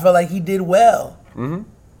I felt like he did well. Mm-hmm.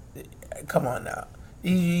 Come on now.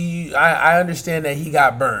 I understand that he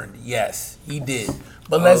got burned. Yes, he did.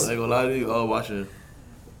 But let's. I ain't gonna lie to you, watching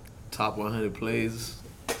top 100 plays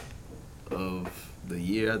of the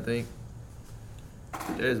year, I think.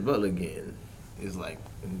 There's Butler again. It's like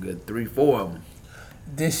a good 3-4 of them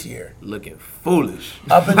This year, looking foolish.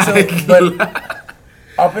 up until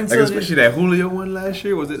up until Like especially that Julio one last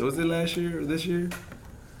year. Was it last year or this year?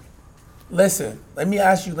 listen, let me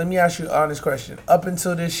ask you an honest question. Up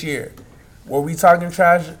until this year, were we talking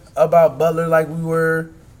trash about Butler like we were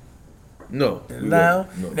No.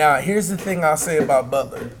 Now, here's the thing I'll say about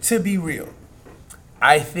Butler. To be real,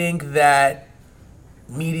 I think that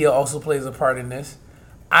media also plays a part in this.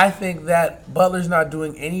 I think that Butler's not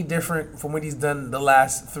doing any different from what he's done the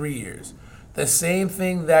last 3 years. The same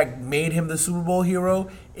thing that made him the Super Bowl hero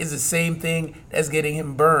is the same thing that's getting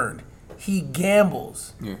him burned. He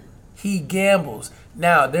gambles. Yeah. He gambles.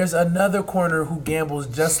 Now, there's another corner who gambles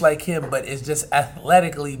just like him, but is just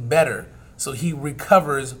athletically better. So he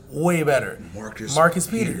recovers way better. Marcus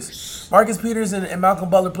Peters. Marcus Peters and Malcolm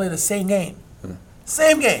Butler play the same game.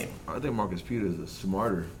 Same game. I think Marcus Peters is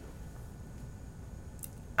smarter.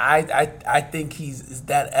 I think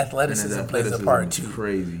that athleticism plays a part too.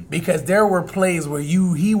 Crazy. Because there were plays where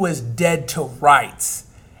he was dead to rights,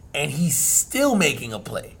 and he's still making a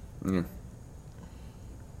play. Yeah.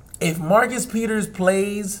 If Marcus Peters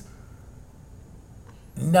plays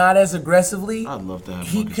not as aggressively, I'd love to have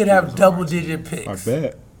he Marcus could have Peters on double-digit I picks.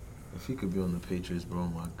 bet. If he could be on the Patriots, bro, oh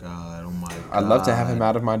my God. I'd love to have him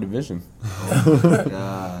out of my division. Oh my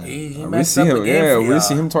God. He We messed see up him. again Yeah, for we y'all.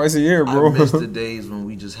 see him twice a year, bro. I miss the days when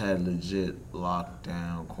we just had legit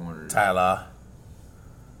lockdown corners. Tyler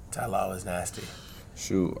was nasty.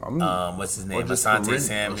 Shoot, What's his Or name? just Asante Corinne.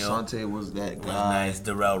 Samuel Asante was that was guy. nice.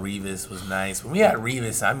 Darrell Revis was nice. When we had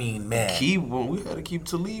Revis, I mean, man. When we had to keep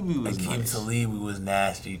Talibi was Akeem nice. Talibi was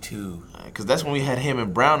nasty too. Because that's when we had him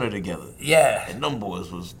and Browner together. Yeah, And them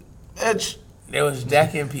boys was bitch. there was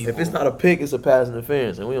decking people. If it's not a pick, it's a pass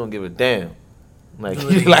interference, and we don't give a damn. Like,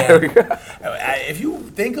 Yeah. If you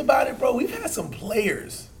think about it, bro, we've had some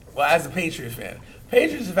players. Well, as a Patriots fan,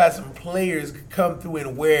 Patriots have had some players come through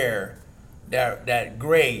and wear that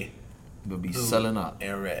gray, but be blue, selling out.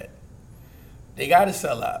 and red. They got to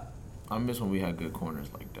sell out. I miss when we had good corners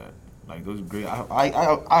like that. Like those great.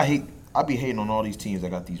 I hate. I be hating on all these teams that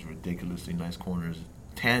got these ridiculously nice corners,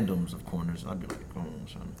 tandems of corners. I'd be like, come on,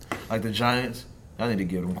 son. Like the Giants, I need to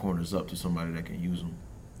give them corners up to somebody that can use them.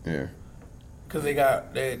 yeah. Cause they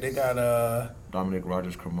got Dominic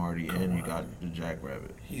Rodgers-Cromartie, and you got the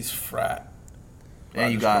Jackrabbit, he's frat.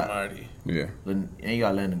 and you Rodgers got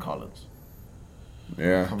Cromartie. Landon Collins.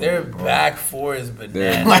 Yeah. Come Their on, bro. back four is They're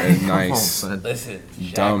bananas. Come nice. on, son. Listen,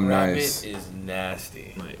 Dumb Jackrabbit nice. is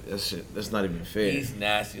nasty. Like that shit. That's not even fair. He's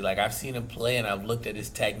nasty. Like I've seen him play, and I've looked at his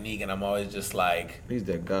technique, and I'm always just like, He's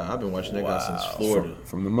that guy. I've been watching that guy since Wow. Florida.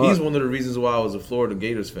 From the mud. He's one of the reasons why I was a Florida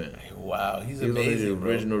Gators fan. wow, he's He's one of amazing, the bro.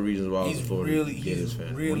 original reasons why I was He's a Florida really- Gators he's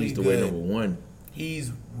fan. really When he used to wear good. number 1,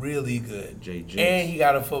 He's really good. Jay Jenks. And he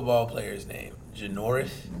got a football player's name,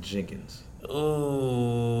 Janoris. Jenkins.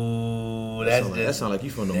 Ooh, that's That just. sound like you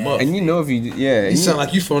from the nasty. muck. And you know if you, yeah. You sound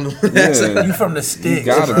like you from the. Yeah. You from the sticks,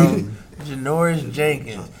 gotta bro. be. Janoris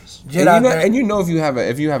Jenkins. And Jet out you know, there, and you know if you have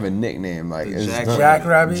a nickname like The it's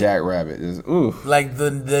Jackrabbit? Jackrabbit is ooh. like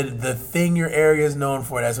the thing your area is known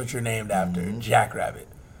for. That's what you're named after, Jackrabbit.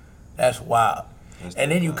 That's wild.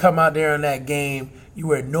 And then you come out there in that game, you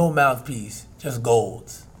wear no mouthpiece, just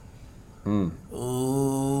golds.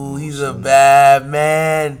 Ooh, he's a bad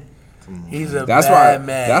man. He's a That's why. bad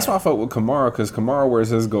man. That's why I fuck with Kamara because Kamara wears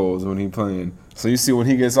his golds when he playing. So you see when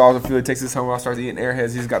he gets off the field, he takes his helmet off, starts eating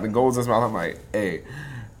airheads. He's got the golds in his mouth. I'm like, hey,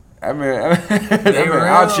 that man real,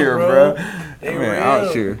 out here, bro. They That man out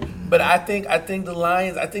real. here. But I think the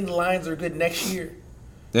Lions are good next year.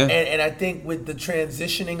 Yeah. And I think with the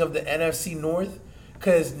transitioning of the NFC North,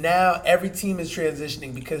 because now every team is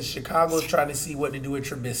transitioning because Chicago's trying to see what to do with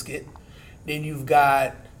Trubisky. Then you've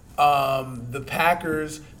got the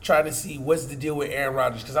Packers trying to see what's the deal with Aaron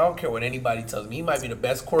Rodgers. Because I don't care what anybody tells me. He might be the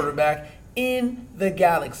best quarterback in the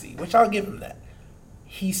galaxy, which I'll give him that.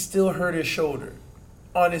 He still hurt his shoulder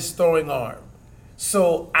on his throwing arm.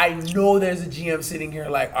 So I know there's a GM sitting here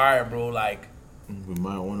like, all right, bro, like, We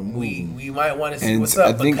might want to move. we might want to see And what's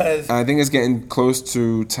up I think it's getting close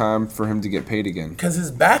to time for him to get paid again. because his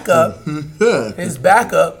backup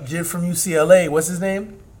Jid from UCLA, what's his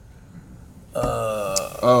name?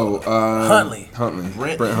 Huntley.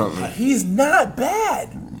 Brent Brent Huntley. He's not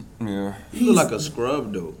bad. Yeah. He look like a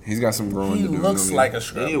scrub though. He's got some growing He to do. looks you know like a They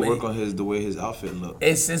scrub. need to work on the way his outfit look.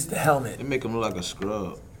 It's the helmet. They make him look like a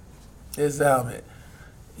scrub. It's the helmet.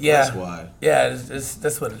 Yeah. That's why. Yeah,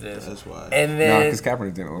 that's what it is. That's why. And Nah, then because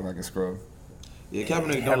Kaepernick didn't look like a scrub. Yeah,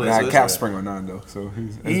 Kaepernick don't Nah, look Cap so spring on 9 though, so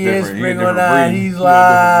he's it's he is different. He a spring different on nine. breed. He's He a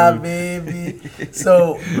live, different baby.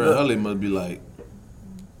 So, Brent Huntley must be like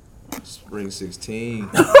spring 16.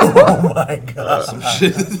 oh my god. Some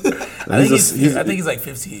shit. I think he's like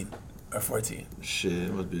 15 or 14. Shit,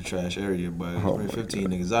 it must be a trash area, but Oh spring my 15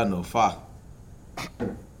 niggas I know,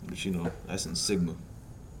 but you know, that's in Sigma.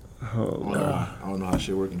 Oh, I don't know how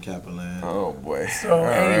shit work in Kappa land. oh boy. So All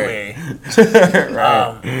right.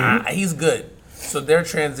 anyway, he's good. So they're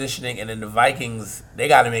transitioning, and then the Vikings, they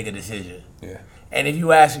got to make a decision. Yeah. And if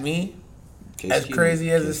you ask me, Case as Keenum-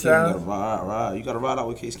 crazy as it Case Keenum sounds, you gotta ride out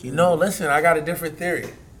with Case Keenum. no, listen, I got a different theory.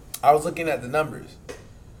 I was looking at the numbers.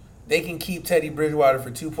 They can keep Teddy Bridgewater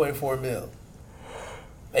for $2.4 million.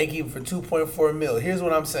 They keep him for $2.4 million. Here's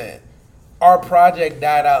what I'm saying. Our project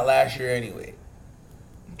died out last year anyway.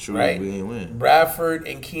 True, Right? we ain't win. Bradford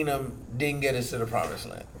and Keenum didn't get us to the promised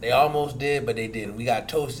land. They almost did, but they didn't. We got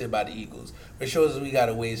toasted by the Eagles, which shows us we got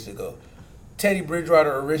a ways to go. Teddy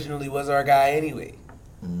Bridgewater originally was our guy anyway.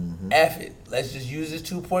 F it. Let's just use this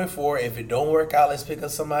 2.4. If it don't work out, let's pick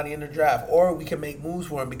up somebody in the draft. Or we can make moves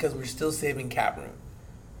for him because we're still saving cap room.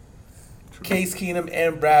 Case Keenum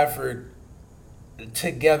and Bradford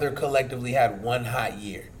together collectively had one hot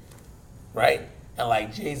year. Right? And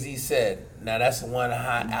like Jay-Z said, now that's one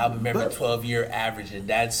hot album every 12-year average, and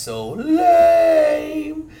that's so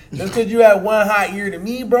lame. Just because you had one hot year to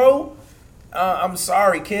me, bro, I'm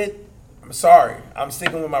sorry, kid. I'm sorry. I'm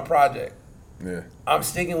sticking with my project. Yeah. I'm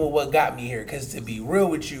sticking with what got me here. Because to be real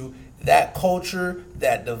with you, that culture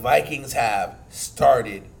that the Vikings have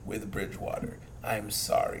started with Bridgewater. I'm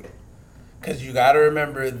sorry. Because you got to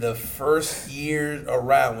remember the first year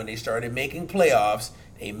around when they started making playoffs,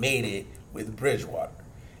 they made it with Bridgewater.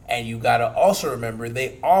 And you got to also remember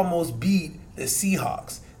they almost beat the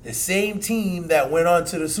Seahawks, the same team that went on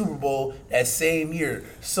to the Super Bowl that same year.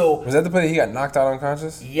 So, Was that the play that he got knocked out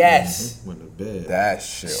unconscious? yes. Went to bed. That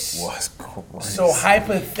shit was crazy. So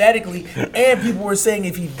hypothetically, and people were saying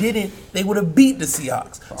if he didn't, they would have beat the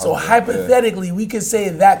Seahawks. So hypothetically, we could say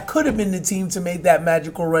that could have been the team to make that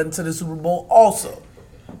magical run to the Super Bowl also.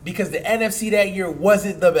 Because the NFC that year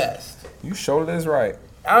wasn't the best. You showed this right.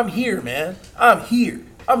 I'm here, man. I'm here.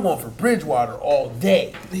 I'm going for Bridgewater all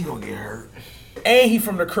day. He gonna get hurt. And he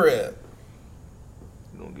from the crib.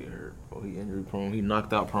 He gonna get hurt. Oh, he injury prone. He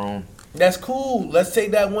knocked out prone. That's cool. Let's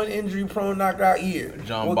take that one injury prone knocked out year.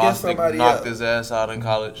 John We'll get Bostic somebody knocked else. his ass out in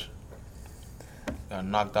college. Got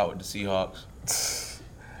knocked out with the Seahawks.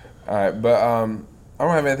 All right, but I don't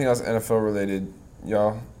have anything else NFL related,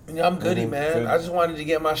 y'all. Yeah, I'm goody, man. Good. I just wanted to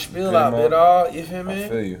get my spiel Good, out, man. bit all. You feel I me?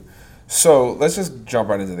 feel you. So let's just jump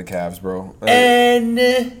right into the Cavs, bro.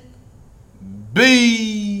 And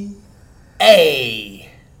B A.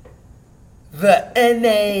 The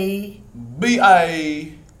N-A.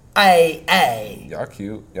 B-I. A. Y'all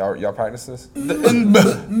cute. Y'all practice this?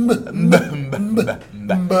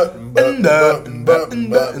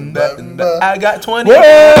 I got 20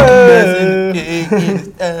 What?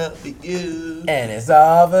 you. And it's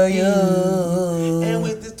all for you. And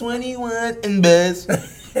with this 21 and best.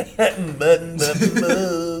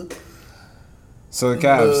 So the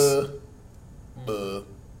Cavs.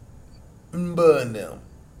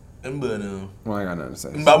 And them. Well, I got nothing to say.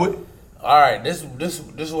 Mbawe. All right, this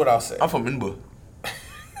is what I'll say. I'm from Inba.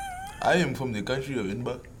 I am from the country of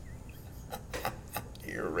Inba.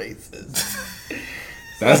 You're racist.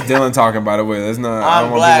 That's Dylan talking, by the way. That's not. I I'm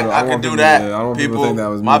don't want black. people to- I can want do people that. to- I don't want people to think that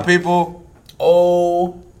was me. My people.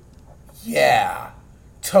 Oh, yeah.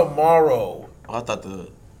 Tomorrow, I thought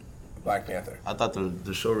Black Panther.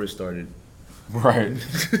 the show restarted. Right.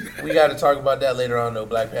 We got to talk about that later on, though.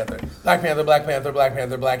 Black Panther. Black Panther, Black Panther, Black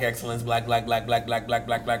Panther, Black Excellence, Black.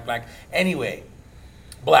 Anyway,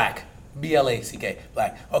 Black. B-L-A-C-K.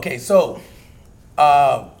 Black. Okay, so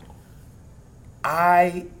I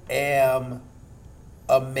am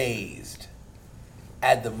amazed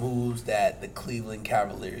at the moves that the Cleveland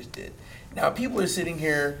Cavaliers did. Now, people are sitting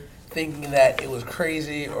here thinking that it was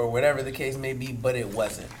crazy or whatever the case may be, but it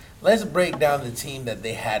wasn't. Let's break down the team that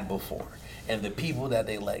they had before and the people that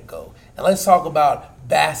they let go. And let's talk about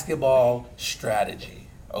basketball strategy,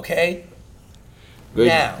 okay? Good.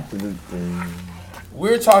 Now,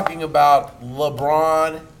 we're talking about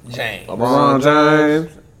LeBron James. LeBron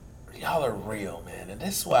James. Y'all are real, man, and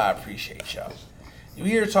this is why I appreciate y'all.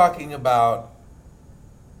 We are talking about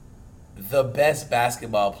the best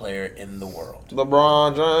basketball player in the world.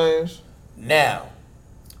 LeBron James. Now,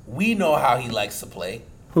 we know how he likes to play.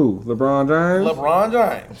 Who? LeBron James? LeBron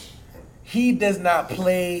James. He does not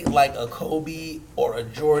play like a Kobe or a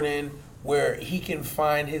Jordan where he can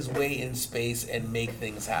find his way in space and make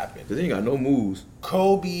things happen. Cause he ain't got no moves.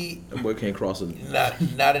 Kobe, That boy can't cross a.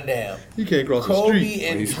 not a damn. He can't cross the Kobe street.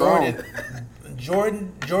 and He's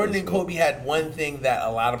Jordan and Kobe had one thing that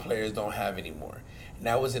a lot of players don't have anymore, and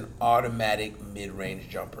that was an automatic mid-range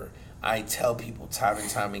jumper. I tell people time and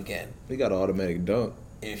time again, He got an automatic dunk.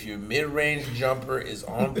 if your mid-range jumper is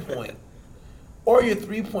on point, or your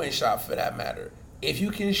three-point shot for that matter, if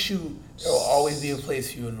you can shoot, there will always be a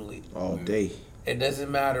place for you in the league. All day. It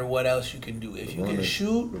doesn't matter what else you can do. If you can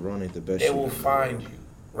shoot, LeBron ain't the best they shooter will in the find world. you,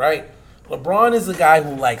 right? LeBron is a guy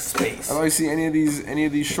who likes space. I don't see any of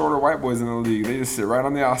these shorter white boys in the league. They just sit right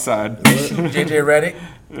on the outside. JJ Redick.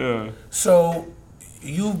 Yeah. So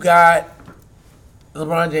you've got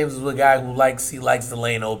LeBron James is a guy who likes the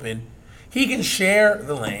lane open. He can share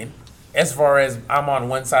the lane. As far as I'm on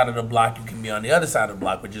one side of the block, you can be on the other side of the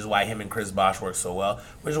block, which is why him and Chris Bosh work so well,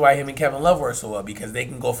 which is why him and Kevin Love work so well, because they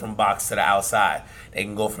can go from box to the outside. They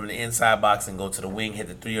can go from the inside box and go to the wing, hit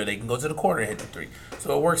the three, or they can go to the corner and hit the three.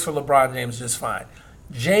 So it works for LeBron James just fine.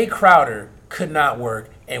 Jay Crowder could not work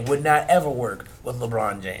and would not ever work with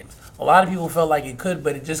LeBron James. A lot of people felt like it could,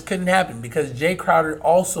 but it just couldn't happen because Jay Crowder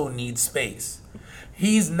also needs space.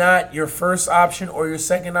 He's not your first option or your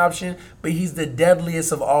second option, but he's the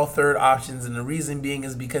deadliest of all third options. And the reason being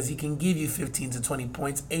is because he can give you 15 to 20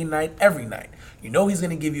 points a night, every night. You know he's going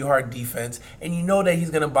to give you hard defense, and you know that he's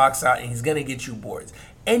going to box out and he's going to get you boards.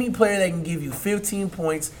 Any player that can give you 15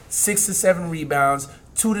 points, 6 to 7 rebounds,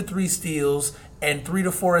 2 to 3 steals, and 3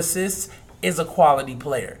 to 4 assists is a quality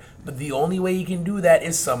player. But the only way you can do that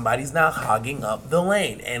is somebody's not hogging up the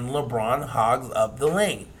lane, and LeBron hogs up the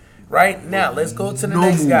lane. Right now, let's go to the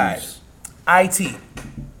next guy. IT.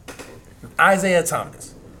 Isaiah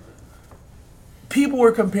Thomas. People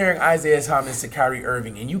were comparing Isaiah Thomas to Kyrie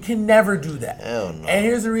Irving, and you can never do that. Hell no. And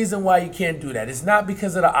here's the reason why you can't do that. It's not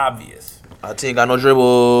because of the obvious. IT ain't got no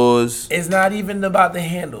dribbles. It's not even about the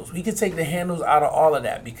handles. We could take the handles out of all of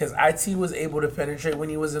that because IT was able to penetrate when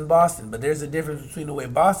he was in Boston. But there's a difference between the way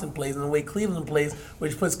Boston plays and the way Cleveland plays,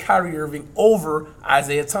 which puts Kyrie Irving over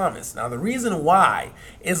Isaiah Thomas. Now, the reason why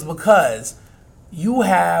is because you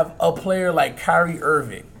have a player like Kyrie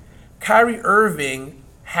Irving. Kyrie Irving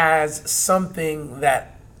has something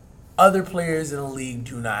that other players in the league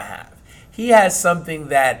do not have. He has something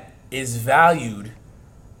that is valued.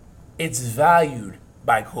 It's valued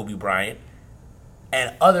by Kobe Bryant,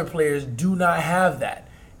 and other players do not have that,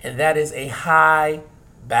 and that is a high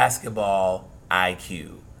basketball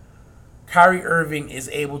IQ. Kyrie Irving is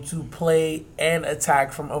able to play and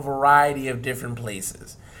attack from a variety of different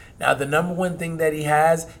places. Now, the number one thing that he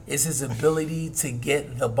has is his ability to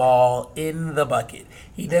get the ball in the bucket.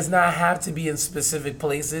 He does not have to be in specific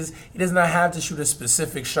places. He does not have to shoot a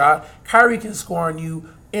specific shot. Kyrie can score on you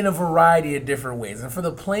in a variety of different ways. And for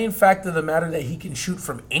the plain fact of the matter that he can shoot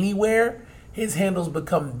from anywhere, his handles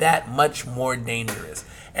become that much more dangerous.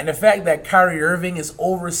 And the fact that Kyrie Irving is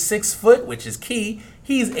over 6 foot, which is key,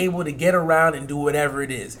 he's able to get around and do whatever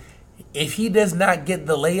it is. If he does not get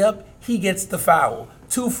the layup, he gets the foul.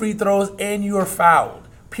 2 free throws and you're fouled.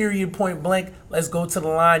 Period, point blank. Let's go to the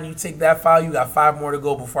line. You take that foul. You got 5 more to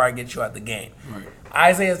go before I get you out the game. Right.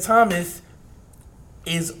 Isaiah Thomas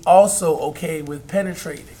is also okay with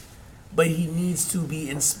penetrating, but he needs to be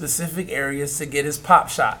in specific areas to get his pop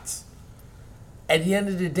shots. At the end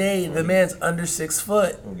of the day, the man's under 6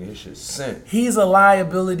 foot. Okay, his shit sent. He's a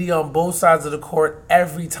liability on both sides of the court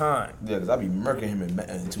every time. Yeah, because I be murking him in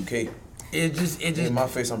 2K. It just In my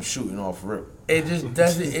face, I'm shooting off rip. it just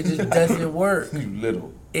doesn't work. You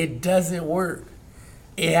little. It doesn't work.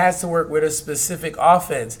 It has to work with a specific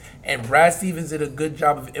offense. And Brad Stevens did a good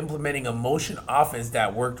job of implementing a motion offense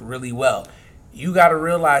that worked really well. You got to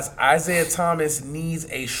realize Isaiah Thomas needs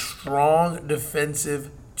a strong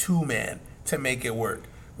defensive two-man to make it work.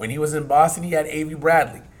 When he was in Boston, he had Avery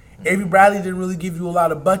Bradley. Avery Bradley didn't really give you a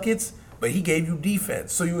lot of buckets, but he gave you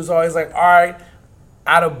defense. So he was always like, all right,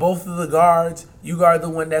 out of both of the guards, you guard the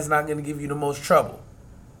one that's not going to give you the most trouble.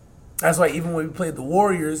 That's why even when we played the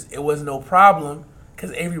Warriors, it was no problem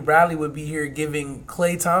because Avery Bradley would be here giving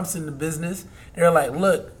Klay Thompson the business. They're like,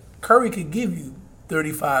 look, Curry could give you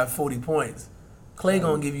 35, 40 points. Klay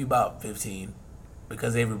going to give you about 15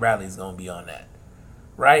 because Avery Bradley's going to be on that,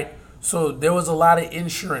 right? So there was a lot of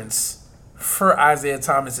insurance for Isaiah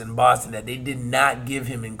Thomas in Boston that they did not give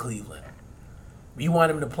him in Cleveland. You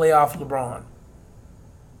want him to play off LeBron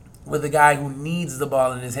with a guy who needs the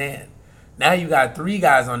ball in his hand. Now you got 3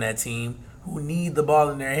 guys on that team who need the ball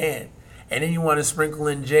in their hand. And then you want to sprinkle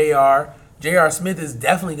in J.R. J.R. Smith is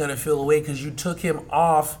definitely going to feel away because you took him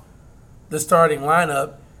off the starting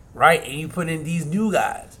lineup, right? And you put in these new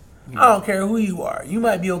guys. I don't care who you are. You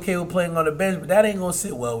might be okay with playing on the bench, but that ain't going to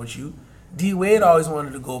sit well with you. D. Wade always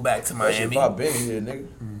wanted to go back to Miami. If I been here,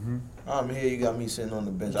 nigga. I'm here, you got me sitting on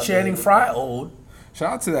the bench. Channing Frye old.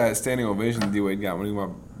 Shout out to that standing ovation D Wade got when he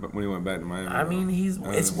went back to Miami. I mean,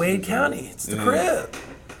 it's Wade County. It's the crib.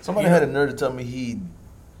 Somebody had a nerve to tell me he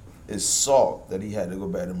is salt that he had to go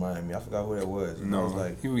back to Miami. I forgot who that was. And I was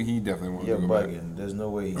like, he definitely wanted you're to go bugging. back. There's no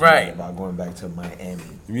way he's Right. about going back to Miami.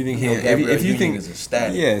 If you think if you think it's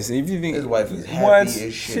ecstatic. yes, if you think His wife is happy what? as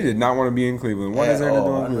shit. She did not want to be in Cleveland. What is there to do in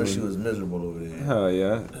I know Cleveland? she was miserable over there. Hell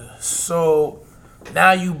yeah. So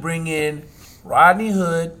Now you bring in Rodney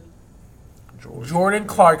Hood, Jordan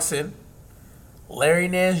Clarkson, Larry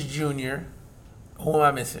Nance Jr. Who am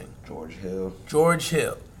I missing? George Hill. George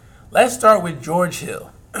Hill. Let's start with George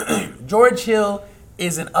Hill. George Hill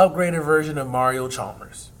is an upgraded version of Mario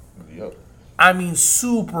Chalmers. Yep. I mean,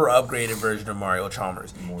 super upgraded version of Mario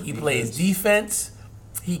Chalmers. More He defense. plays defense.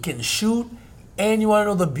 He can shoot. And you want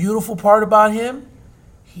to know the beautiful part about him?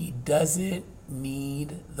 He doesn't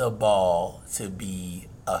need the ball to be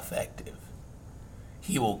effective.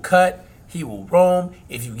 He will cut. He will roam.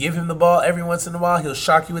 If you give him the ball every once in a while, he'll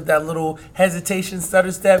shock you with that little hesitation,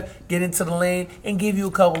 stutter step, get into the lane, and give you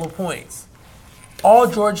a couple of points. All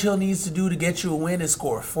George Hill needs to do to get you a win is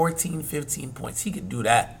score 14, 15 points. He could do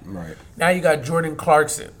that. Right. Now you got Jordan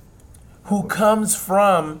Clarkson, who comes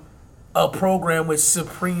from a program with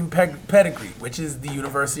supreme pedigree, which is the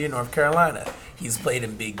University of North Carolina. He's played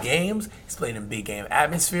in big games. He's played in big game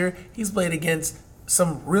atmosphere. He's played against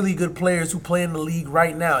some really good players who play in the league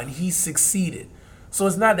right now, and he's succeeded. So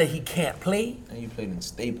it's not that he can't play. And he played in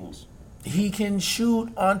Staples. He can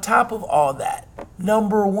shoot on top of all that.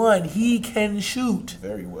 Number one, he can shoot.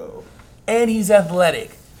 Very well. And he's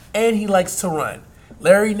athletic. And he likes to run.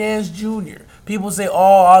 Larry Nance Jr. People say, oh,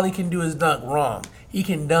 all he can do is dunk. Wrong. He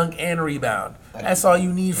can dunk and rebound. That's all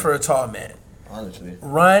you need for a tall man. Honestly.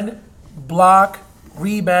 Run, block,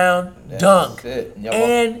 rebound, dunk. it. Y'all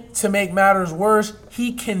And to make matters worse,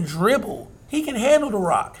 he can dribble. He can handle the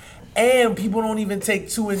rock. And people don't even take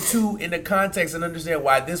 2 and 2 into context and understand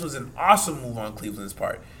why this was an awesome move on Cleveland's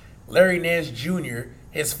part. Larry Nance Jr.,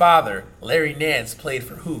 his father, Larry Nance, played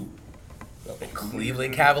for who? The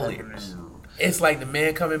Cleveland Cavaliers. It's like the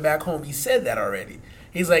man coming back home. He said that already.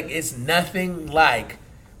 He's like, it's nothing like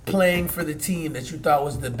playing for the team that you thought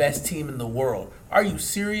was the best team in the world. Are you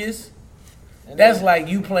serious? That's like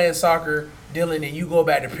you playing soccer, Dylan, and you go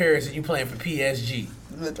back to Paris and you playing for PSG.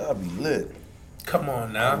 I'll be lit. Come on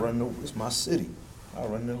I now. it's my city. I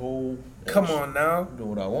run the whole. Come on now. I'm doing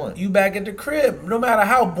what I want. You back at the crib. No matter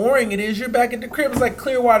how boring it is, you're back at the crib. It's like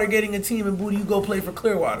Clearwater getting a team and Booty, you go play for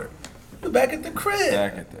Clearwater. You're back at the crib.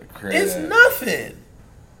 Back at the crib. It's nothing.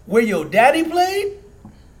 Where your daddy played?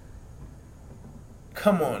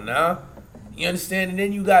 Come on now. You understand? And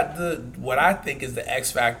then you got what I think is the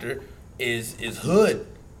X factor is Hood.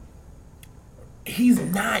 He's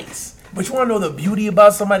nice. But you want to know the beauty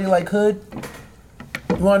about somebody like Hood?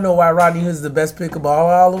 You want to know why Rodney Hood's the best pick of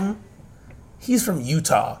all of them? He's from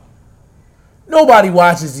Utah. Nobody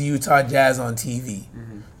watches the Utah Jazz on TV.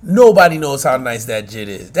 Nobody knows how nice that jit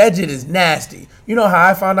is. That jit is nasty. You know how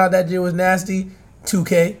I found out that jit was nasty?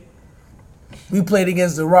 2K. We played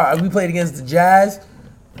against the Jazz,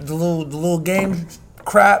 the little game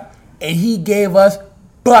crap, and he gave us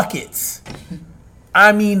buckets.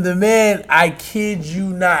 I mean, the man, I kid you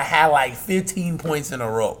not, had like 15 points in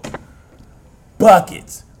a row.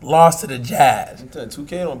 Buckets. Lost to the Jazz. I'm telling you, 2K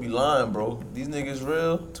don't be lying, bro. These niggas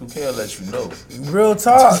real. 2K will let you know. Real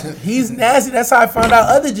talk. He's nasty. That's how I found out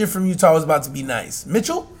other jit from Utah was about to be nice.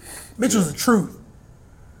 Mitchell's the truth.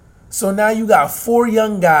 So now you got 4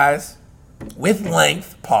 young guys with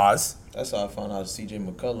length. Pause. That's how I found out CJ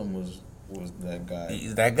McCollum was that guy.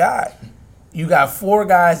 He's that guy. You got 4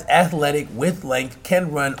 guys athletic with length,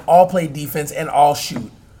 can run, all play defense, and all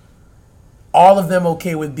shoot. All of them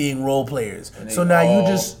okay with being role players. And So they now you all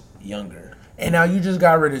just younger,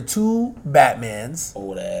 got rid of 2 Batmans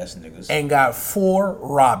old ass niggas. and got 4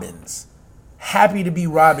 Robins. Happy to be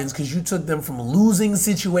Robins because you took them from losing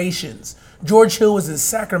situations. George Hill was in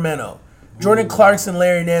Sacramento. Jordan Clarkson,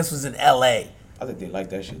 Larry Nance was in L.A. I think they like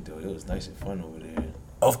that shit though. It was nice and fun over there.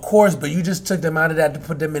 Of course, but you just took them out of that to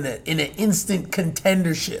put them in an instant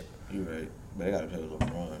contendership. You're right, but they gotta play with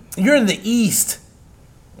LeBron. You're in the East.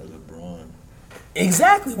 LeBron,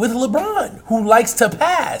 Exactly, with LeBron, who likes to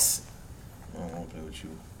pass. I don't want to play with you.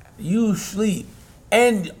 You sleep.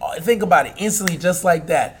 And think about it, instantly just like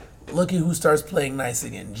that. Look at who starts playing nice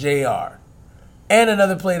again, JR. And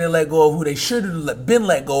another player they let go of who they should have been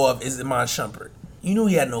let go of is Iman Shumpert. You knew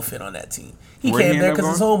he had no fit on that team. He Where'd came he there end up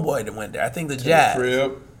because his homeboy that went there. I think the Jazz.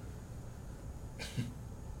 Crib.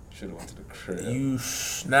 Should have went to the crib. You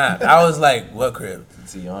snapped. I was like, what crib?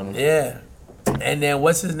 Tiana. Yeah. And then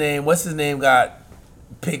what's his name? What's his name got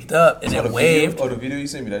picked up and then waived. The video you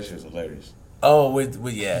sent me, that shit was hilarious. Oh, with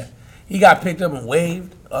yeah. He got picked up and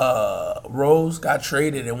waived. Rose got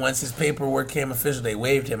traded, and once his paperwork came official, they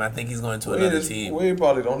waived him. I think he's going to another team. Wade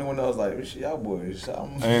probably the only one that was like, shit, y'all boys.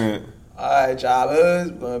 Ain't it? Alright,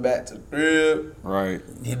 jobbers, going back to the crib. Right.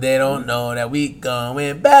 They don't know that we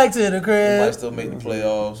going back to the They might crib. still make the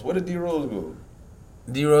playoffs. Where did D Rose go?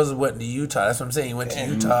 D Rose went to Utah. That's what I'm saying. He went to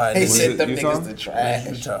Utah. And He then sent them Utah? niggas to trash.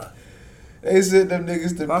 Utah. They sent them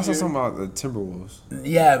niggas to I saw Fury. something about the Timberwolves.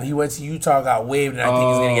 Yeah, he went to Utah, got waived, and I think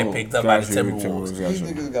he's gonna get picked up by the gotcha, Timberwolves. These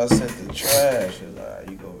gotcha. niggas got sent to trash. It's like,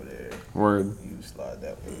 you go over there. Word. You slide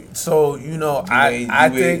that way. So I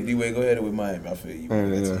think, D-Wade, go ahead with Miami. I feel you. Yeah,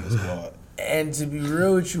 That's yeah. the squad. and to be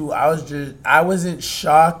real with you, I wasn't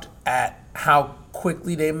shocked at how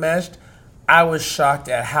quickly they meshed. I was shocked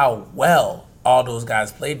at how well all those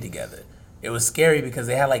guys played together. It was scary because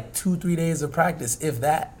they had like 2-3 days of practice, if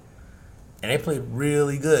that, and they played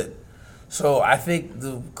really good. So I think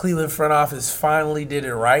the Cleveland front office finally did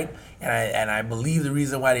it right, and I believe the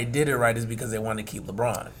reason why they did it right is because they wanted to keep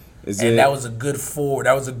LeBron. That was a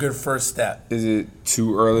good first step. Is it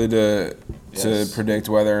too early to Yes. predict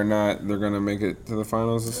whether or not they're gonna make it to the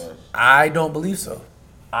finals? I don't believe so.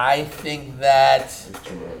 I think that It's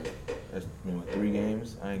too early. That's 3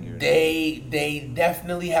 games. I ain't giving they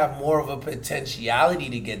definitely have more of a potentiality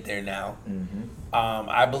to get there now.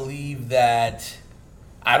 I believe that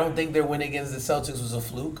I don't think their win against the Celtics was a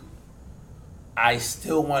fluke. I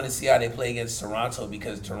still want to see how they play against Toronto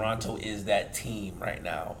because Toronto is that team right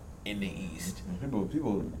now in the East.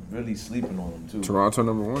 People really sleeping on them too. Toronto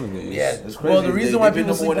 #1 in the East. Yeah. It's crazy. Well, the reason why they've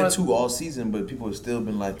been people number 1 and sleep 2 all season, but people have still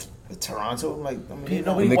been like Toronto. I'm like, I mean, You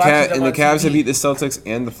know, And the watches them on Cavs TV. have beat the Celtics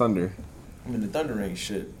and the Thunder. the Thunder ain't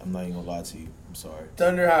shit. I'm not even gonna lie to you. I'm sorry.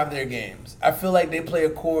 Thunder have their games. I feel like they play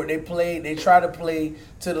they try to play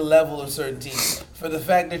to the level of certain teams. For the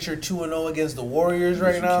fact that you're 2-0 against the Warriors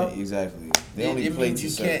right You now, can't- exactly. They only it play means to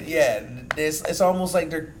you certain- can't. Yeah, it's almost like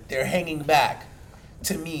they're hanging back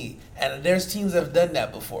to me. And there's teams that have done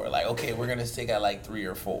that before. Like, okay, we're gonna stick at like 3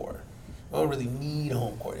 or 4. We don't really need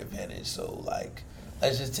home court advantage, so like,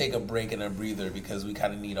 let's just take a break and a breather because we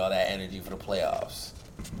kind of need all that energy for the playoffs.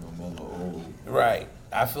 Melo, Right.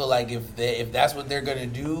 I feel like if that's what they're gonna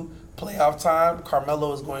do, playoff time,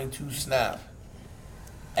 Carmelo is going to snap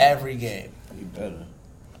every game. he better.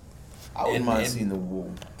 I wouldn't mind seeing the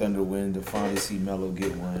Thunder win to finally see Melo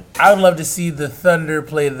get one. I would love to see the Thunder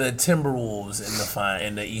play the Timberwolves in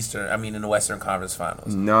the Western Conference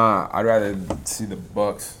Finals. Nah, I'd rather see the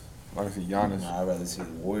Bucks. I'd rather see Giannis. Nah, I'd rather see the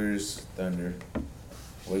Warriors, Thunder,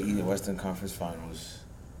 or either Western Conference Finals.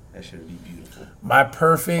 That should be beautiful. My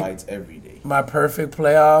perfect Fights every day,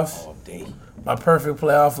 playoff. all day. My perfect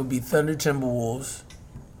playoff would be Thunder Timberwolves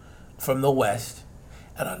from the West,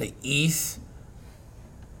 and on the East,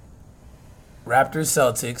 Raptors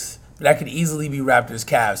Celtics. But that could easily be Raptors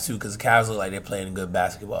Cavs too, because the Cavs look like they're playing good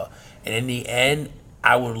basketball. And in the end,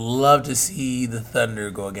 I would love to see the Thunder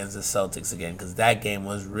go against the Celtics again, because that game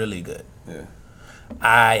was really good. Yeah.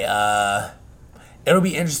 It'll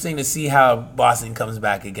be interesting to see how Boston comes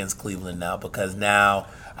back against Cleveland now, because now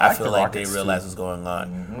I like feel the like Rockets, they realize too. what's going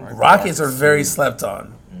on. Like the Rockets are Rockets, very too. slept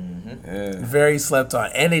on. Yeah. Very slept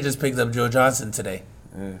on. And they just picked up Joe Johnson today.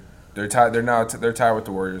 Yeah. They're tied. They're tied with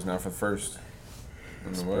the Warriors now for first.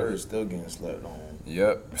 In the Spurs West. still getting slept on.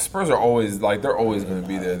 Yep. Spurs are always they're always going to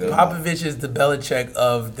be there though. Popovich is the Belichick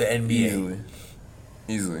of the NBA.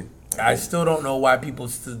 Easily. I still don't know why people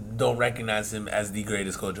still don't recognize him as the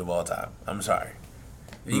greatest coach of all time. I'm sorry.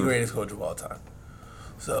 The greatest coach of all time.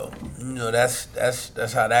 So,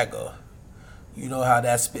 that's how that goes. You know how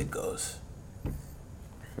that spit goes.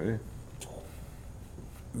 Hey.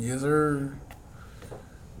 Yes, sir.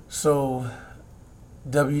 So,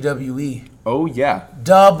 WWE. Oh yeah.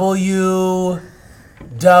 WWE.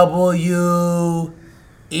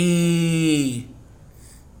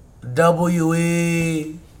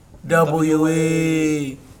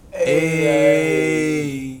 WWE.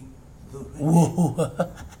 Hey. Whoa.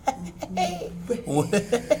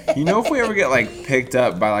 You know, if we ever get picked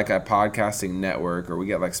up by a podcasting network or we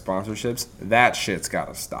get sponsorships, that shit's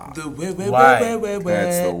gotta stop. Why?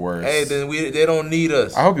 That's the worst. Hey, then they don't need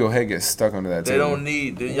us. I hope your head gets stuck under that They table. don't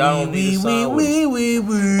need. Y'all don't need to sign with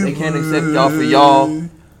us. They can't accept y'all for y'all.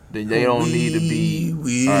 Then they don't need to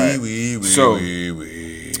be. Alright. So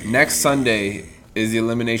next Sunday is the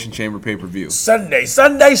Elimination Chamber pay-per-view. Sunday. As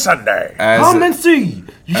see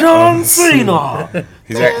John Cena.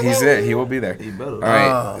 he's it. He will be there. He better. All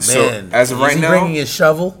right. Oh, So man. as of Is right he now, bringing his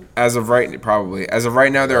shovel? as of right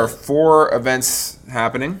now, there are 4 events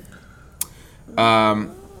happening.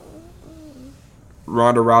 Ronda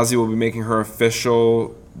Rousey will be making her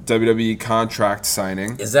official WWE contract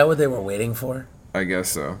signing. Is that what they were waiting for? I guess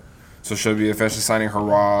so. So she'll be officially signing her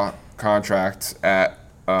Raw contract at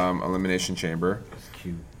Elimination Chamber. That's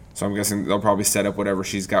cute. So I'm guessing they'll probably set up whatever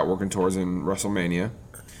she's got working towards in WrestleMania.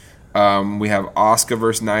 We have Asuka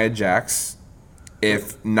versus Nia Jax.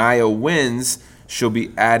 If Nia wins, she'll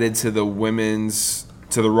be added to the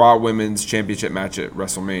Raw Women's Championship match at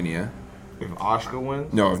WrestleMania. If Oscar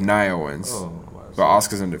wins. No, if Nia wins. Oh, But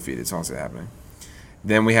Asuka's undefeated, so I don't see it happening.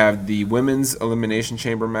 Then we have the women's elimination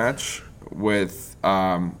chamber match with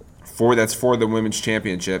for the women's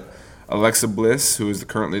championship. Alexa Bliss, who is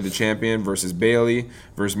currently the champion, versus Bayley,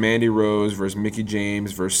 versus Mandy Rose, versus Mickie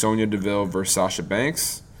James, versus Sonya Deville, versus Sasha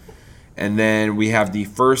Banks. And then we have the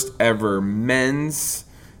first ever men's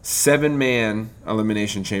 7-man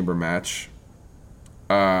elimination chamber match.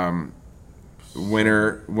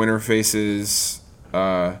 Winner faces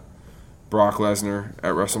Brock Lesnar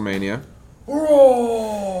at WrestleMania.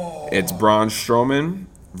 Bro. It's Braun Strowman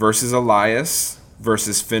versus Elias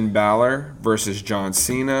versus Finn Balor versus John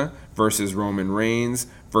Cena versus Roman Reigns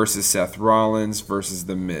versus Seth Rollins versus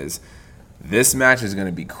The Miz. This match is going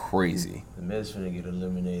to be crazy. The Miz finna get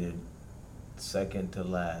eliminated second to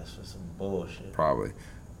last for some bullshit. Probably.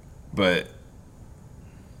 But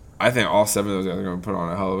I think all 7 of those guys are going to put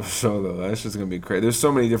on a hell of a show, though. That's just going to be crazy. There's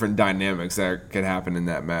so many different dynamics that could happen in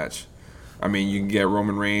that match. I mean, you can get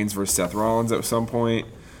Roman Reigns versus Seth Rollins at some point,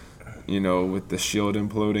 with the Shield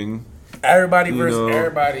imploding. Everybody versus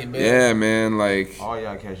everybody, man. Yeah, man, like All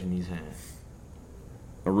y'all catching these hands.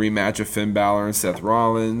 a rematch of Finn Balor and Seth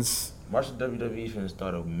Rollins. Watch the WWE finna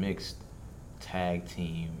start a mixed tag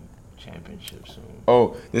team championship soon.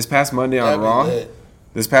 Oh, this past Monday on Raw,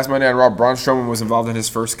 Braun Strowman was involved in his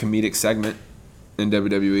first comedic segment in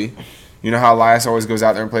WWE. You know how Elias always goes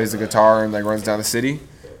out there and plays the guitar and runs down the city?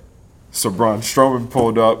 So Braun Strowman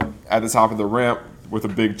pulled up at the top of the ramp with a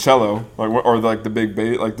big cello,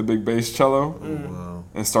 the big bass cello, Wow.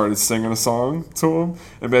 and started singing a song to him.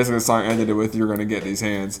 And basically, the song ended it with "You're gonna get these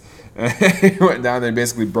hands." And he went down there and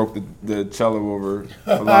basically broke the cello over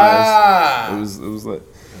Elias. It was lit.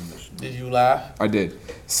 Did you laugh? I did.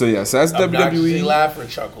 So yeah, so that's Obnoxiously WWE. laughed or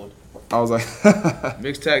chuckled? I was like,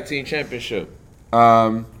 Mixed tag team championship.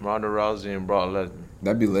 um, Ronda Rousey and Brock Lesnar.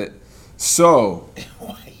 that'd be lit. So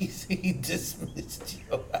Why he dismissed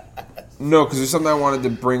your ass? no, because there's something I wanted to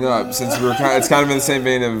bring up since we were it's kind of in the same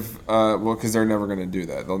vein of because they're never gonna do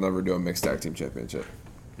that. They'll never do a mixed tag team championship.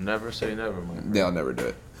 Never say never, man. They'll never do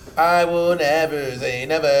it. I will never say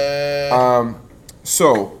never.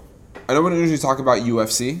 So I know we don't usually talk about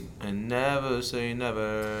UFC, And never say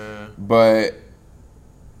never. but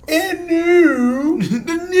And new.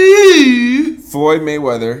 Floyd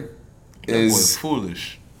Mayweather That is boy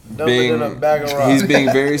foolish. being Dumping in a bag of rocks. he's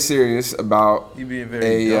being very serious about He being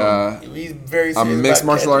very He's very a serious mixed about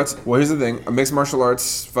martial catching. arts. Well, here's the thing: a mixed martial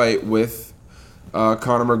arts fight with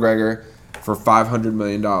Conor McGregor for $500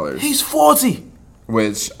 million. He's 40.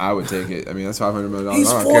 Which I would take it. I mean, that's $500 million. He's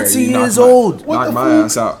I don't care. 40 You knock years my- old. What Knock the my fuck?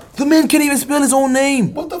 ass out. The man can't even spell his own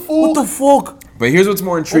name. What the fuck? What the fuck? But here's what's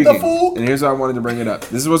more intriguing, fuck? and here's why I wanted to bring it up.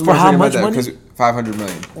 This is what's more how intriguing about much that because $500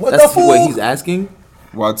 million. What That's the fuck? what he's asking.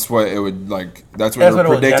 Well, that's what it would like. That's what That's they're what it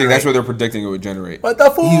would predicting. That's generate. what they're predicting it would generate. What the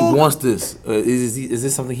fuck? He wants this. Is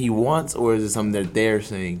this something he wants, or is it something that they're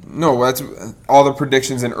saying? No, that's all the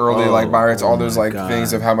predictions in early bites, all those my God.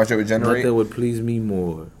 things of how much it would generate. Nothing would please me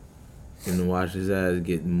more than to watch his ass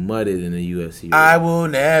get mudded in the UFC. I will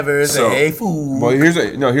never So, say fool. Well, here's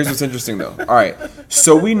what's interesting though. All right,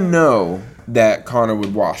 so we know that Conor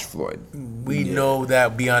would wash Floyd. We know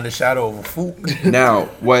that beyond a shadow of a fool. Now,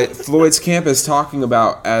 what Floyd's camp is talking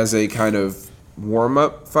about as a kind of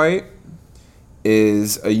warm-up fight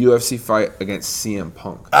is a UFC fight against CM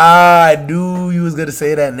Punk. I knew you was gonna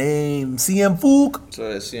say that name, CM Fook.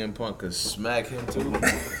 So that CM Punk could smack him too.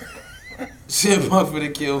 CM Punk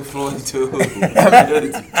finna kill Floyd too.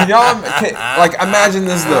 Can y'all imagine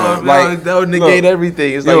this though? Like that would negate look,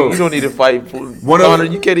 everything. It's yo, like you don't need to fight. one of- Conor,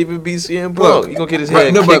 you can't even beat CM Punk. Look, You gonna get his right,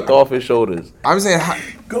 head no, but- kicked off his shoulders. I'm saying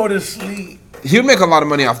Go to sleep. he would make a lot of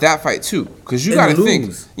money off that fight too, because you And got to think.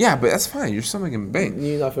 lose. Yeah, but that's fine. You're still making bank.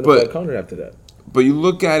 You're not finna But- fight Conor after that. But you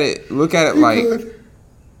look at it like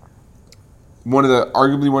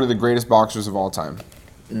arguably one of the greatest boxers of all time,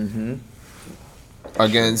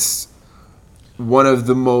 against one of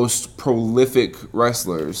the most prolific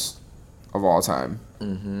wrestlers of all time,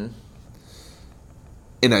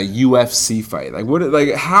 in a UFC fight.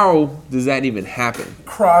 How does that even happen?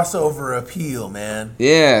 Crossover appeal, man.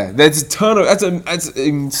 Yeah, that's an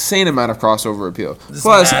insane amount of crossover appeal. This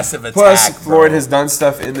Plus, massive attack, Floyd bro. has done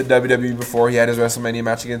stuff in the WWE before. He had his WrestleMania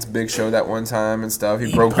match against Big Show that one time and stuff.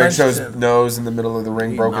 He broke Big punched Show's him. nose in the middle of the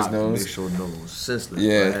ring, broke his nose. Big Show nose senseless.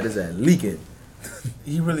 Yeah. Bro. Had his ass leaking.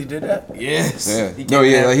 He really did that? Yes. Yeah, He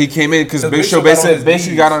he came in because So Big Big Show Show got on his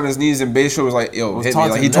basically knees. got on his knees, and Big Show was like, "Yo, hit me!"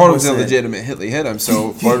 taunting Like he him. told him to Said- legitimately hit him.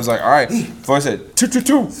 So Floyd was like, "All right." Floyd said,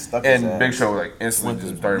 "2-2-2," Stuck his and ass. Big Show instantly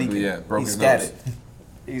just started broke his nose.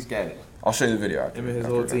 He's got it. I'll show you the video after. Him and his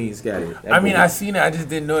whole team scattered. I mean, I seen it. I just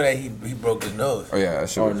didn't know that he broke his nose. Oh yeah, that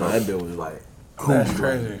shit Oh was no, that bill was like. That's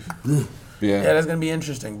crazy. Yeah. Yeah, that's gonna be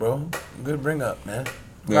interesting, bro. Good bring up, man.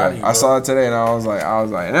 Yeah, Proud of you, I bro. saw it today and I was like,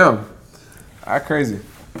 damn, that's crazy.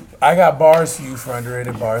 I got bars for you for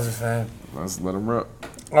underrated bars of fame. Let's let them rip.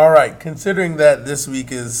 All right, considering that this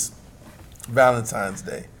week is Valentine's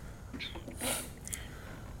Day,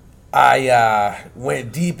 I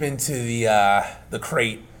went deep into the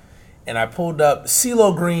crate and I pulled up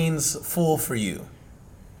CeeLo Green's "Fool for You."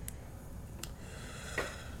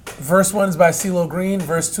 Verse 1 is by CeeLo Green.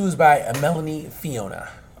 Verse 2 is by Melanie Fiona.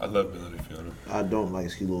 I love Melanie Fiona. I don't like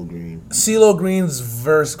CeeLo Green. CeeLo Green's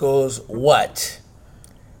verse goes, "What?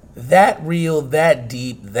 That real, that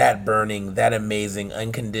deep, that burning, that amazing,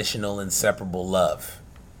 unconditional, inseparable love.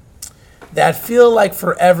 That feel like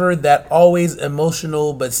forever, that always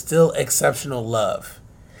emotional but still exceptional love.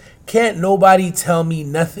 Can't nobody tell me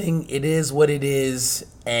nothing, it is what it is,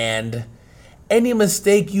 and any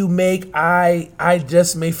mistake you make, I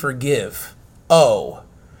just may forgive. Oh,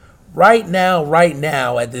 right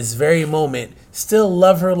now, at this very moment, still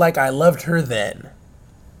love her like I loved her then.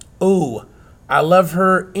 Ooh, I love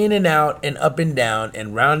her in and out and up and down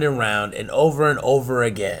and round and over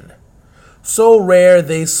again. So rare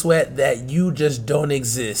they sweat that you just don't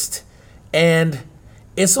exist. And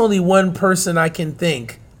it's only one person I can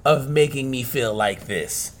think of making me feel like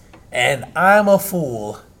this. And I'm a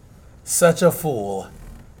fool, such a fool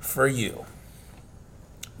for you."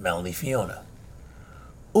 Melanie Fiona.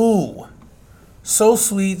 Ooh, so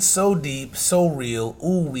sweet, so deep, so real.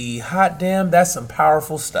 Ooh wee, hot damn, that's some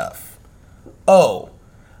powerful stuff. Oh,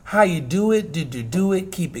 how you do it? Did you do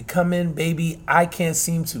it? Keep it coming, baby. I can't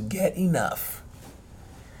seem to get enough.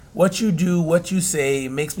 What you do, what you say,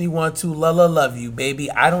 makes me want to love you,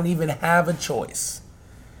 baby. I don't even have a choice.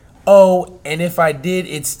 Oh, and if I did,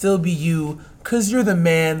 it'd still be you, 'cause you're the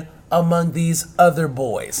man among these other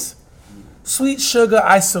boys. Sweet sugar,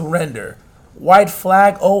 I surrender. White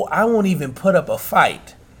flag, oh, I won't even put up a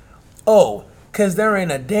fight. Oh, 'cause there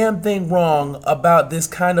ain't a damn thing wrong about this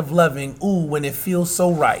kind of loving, ooh, when it feels so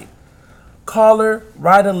right. Call her,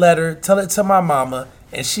 write a letter, tell it to my mama,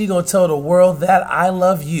 and she gonna tell the world that I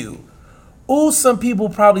love you. Ooh, some people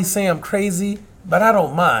probably say I'm crazy, but I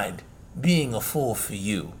don't mind being a fool for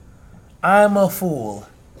you. I'm a fool,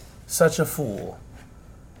 such a fool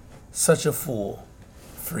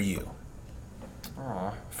for you."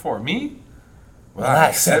 Aw, for me? Well, I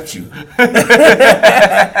accept you.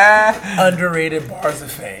 Underrated bars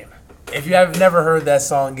of fame. If you have never heard that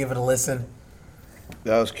song, give it a listen.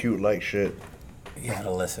 That was cute like shit. You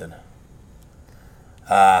gotta listen.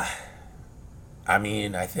 I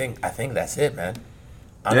mean, I think that's it, man.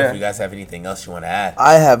 I don't know Yeah. if you guys have anything else you want to add.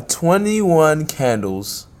 I have 21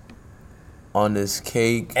 candles on this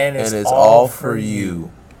cake, And and it's it's all all for for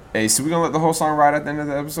you. Hey, so we gonna let the whole song ride at the end of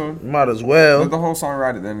the episode? Might as well. Let the whole song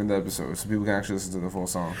ride at the end of the episode so people can actually listen to the full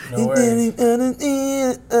song. No worries. All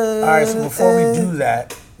right, so before we do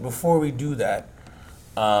that,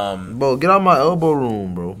 Bro, get out my elbow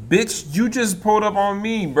room, bro. Bitch, you just pulled up on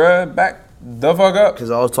me, bruh. Back the fuck up.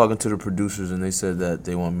 Because I was talking to the producers, and they said that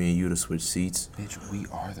they want me and you to switch seats. Bitch, we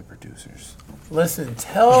are the producers. listen,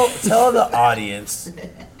 tell the audience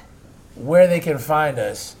where they can find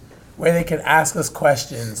us, where they can ask us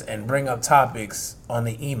questions and bring up topics on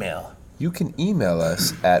the email. You can email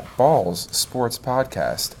us at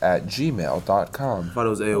ballsportspodcast@gmail.com. I thought it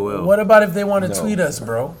was AOL. What about if they want to No. tweet us,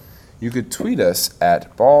 bro? You could tweet us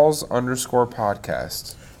at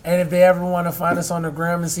balls_podcast. And if they ever want to find us on the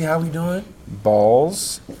gram and see how we doing,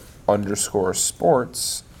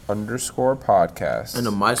 balls_sports_podcast. And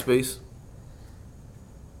the MySpace?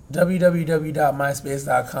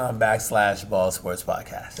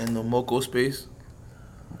 www.myspace.com/ballsportspodcast. And the Moco space?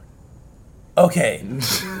 Okay,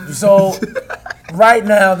 so right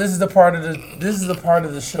now this is the part of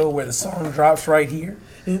the show where the song drops right here.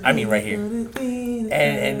 I mean right here,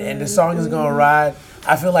 and the song is gonna ride.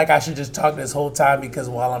 I feel like I should just talk this whole time because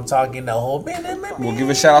while I'm talking, the whole We'll give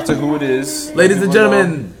a shout out to who it is. Ladies and People know.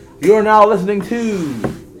 gentlemen, you are now listening to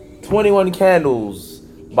 21 Candles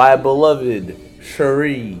by beloved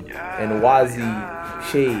Cherie and Wazi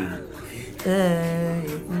Shade.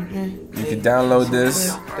 You can download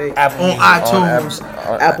this Apple On Music.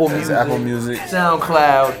 iTunes, Apple it's Music. Apple Music.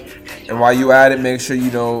 SoundCloud. And while you at it, make sure you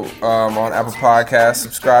know on Apple Podcasts,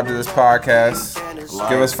 subscribe to this podcast.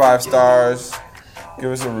 Give us 5 stars.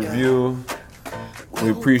 Give us a review. We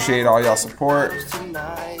appreciate all y'all support.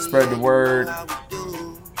 Spread the word.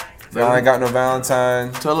 If y'all ain't got no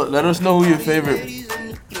Valentine, Let us know who your favorite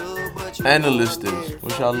analyst is.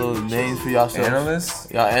 What's y'all little names for yourselves?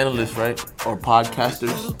 analysts. Y'all analysts, right? Or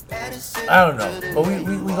podcasters? I don't know, but we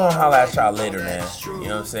gonna holler at y'all later, man. You know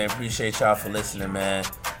what I'm saying? Appreciate y'all for listening, man.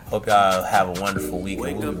 Hope y'all have a wonderful week,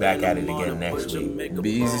 and we'll be back at it again next week. Be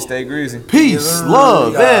easy, stay greasy. Peace,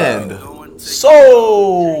 love, and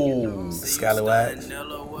soul. Scallywags.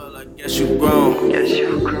 Guess you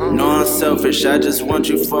grown. No, I'm selfish. I just want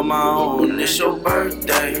you for my own. It's your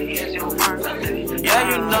birthday. Yeah,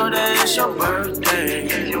 you know that it's your birthday.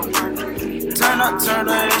 Turn up,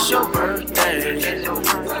 it's your birthday.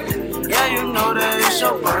 Yeah, you know that it's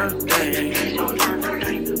your birthday.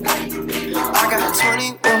 I got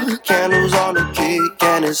 21 candles on the cake,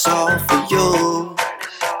 and it's all for you.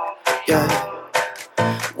 Yeah.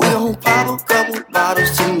 We gon' pop a couple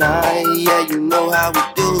bottles tonight. Yeah, you know how we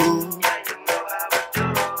do.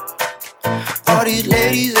 All these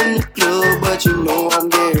ladies in the club, but you know I'm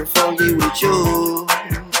getting funky with you.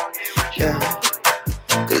 Yeah.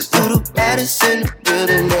 Cause you the baddest in the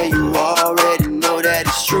building, and you already know that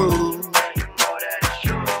it's true.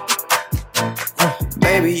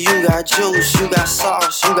 Baby, you got juice, you got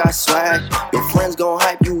sauce, you got swag. Your friends gon'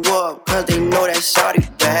 hype you up, cause they know that shawty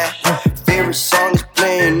bad. Favorite song is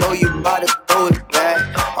playing, know you bout to throw it back.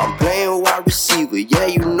 I'm playing wide receiver, yeah,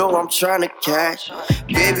 you know I'm tryna catch.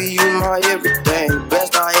 Baby, you my everything,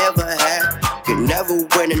 best I ever had. You never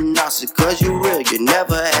win an Oscar, cause you real, you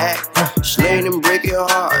never act. Slaying and breaking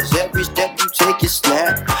hearts, every step you take is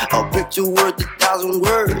snap. A picture worth 1,000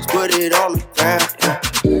 words, put it on the ground.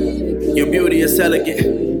 Your beauty is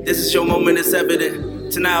elegant, this is your moment, it's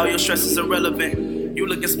evident. Tonight all your stress is irrelevant. You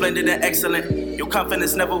looking splendid and excellent. Your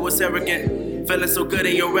confidence never was arrogant. Feeling so good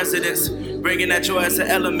in your residence, bringing that joy as an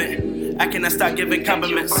element. I cannot stop giving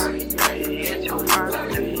compliments.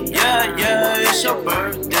 Yeah, yeah, it's your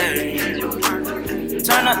birthday.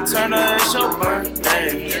 Turn up, it's your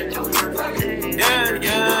birthday. Yeah,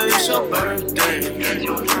 yeah, it's your birthday.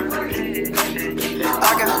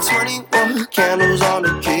 I got 21 candles on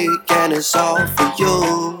the cake, and it's all for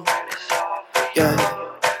you. Yeah.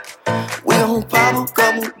 We gon' pop a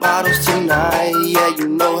couple bottles tonight, yeah, you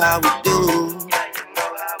know how we do.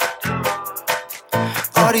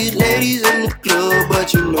 All these ladies in the club,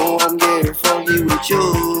 but you know I'm getting funky with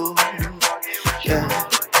you. Yeah.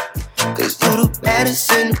 Cause you the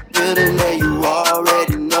baddest in the building, and you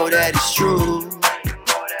already know that it's true.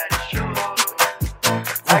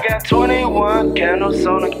 I got 21 candles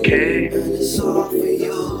on the cake, and it's all for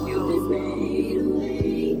you.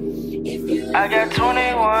 I got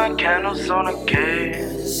 21 candles on the cake.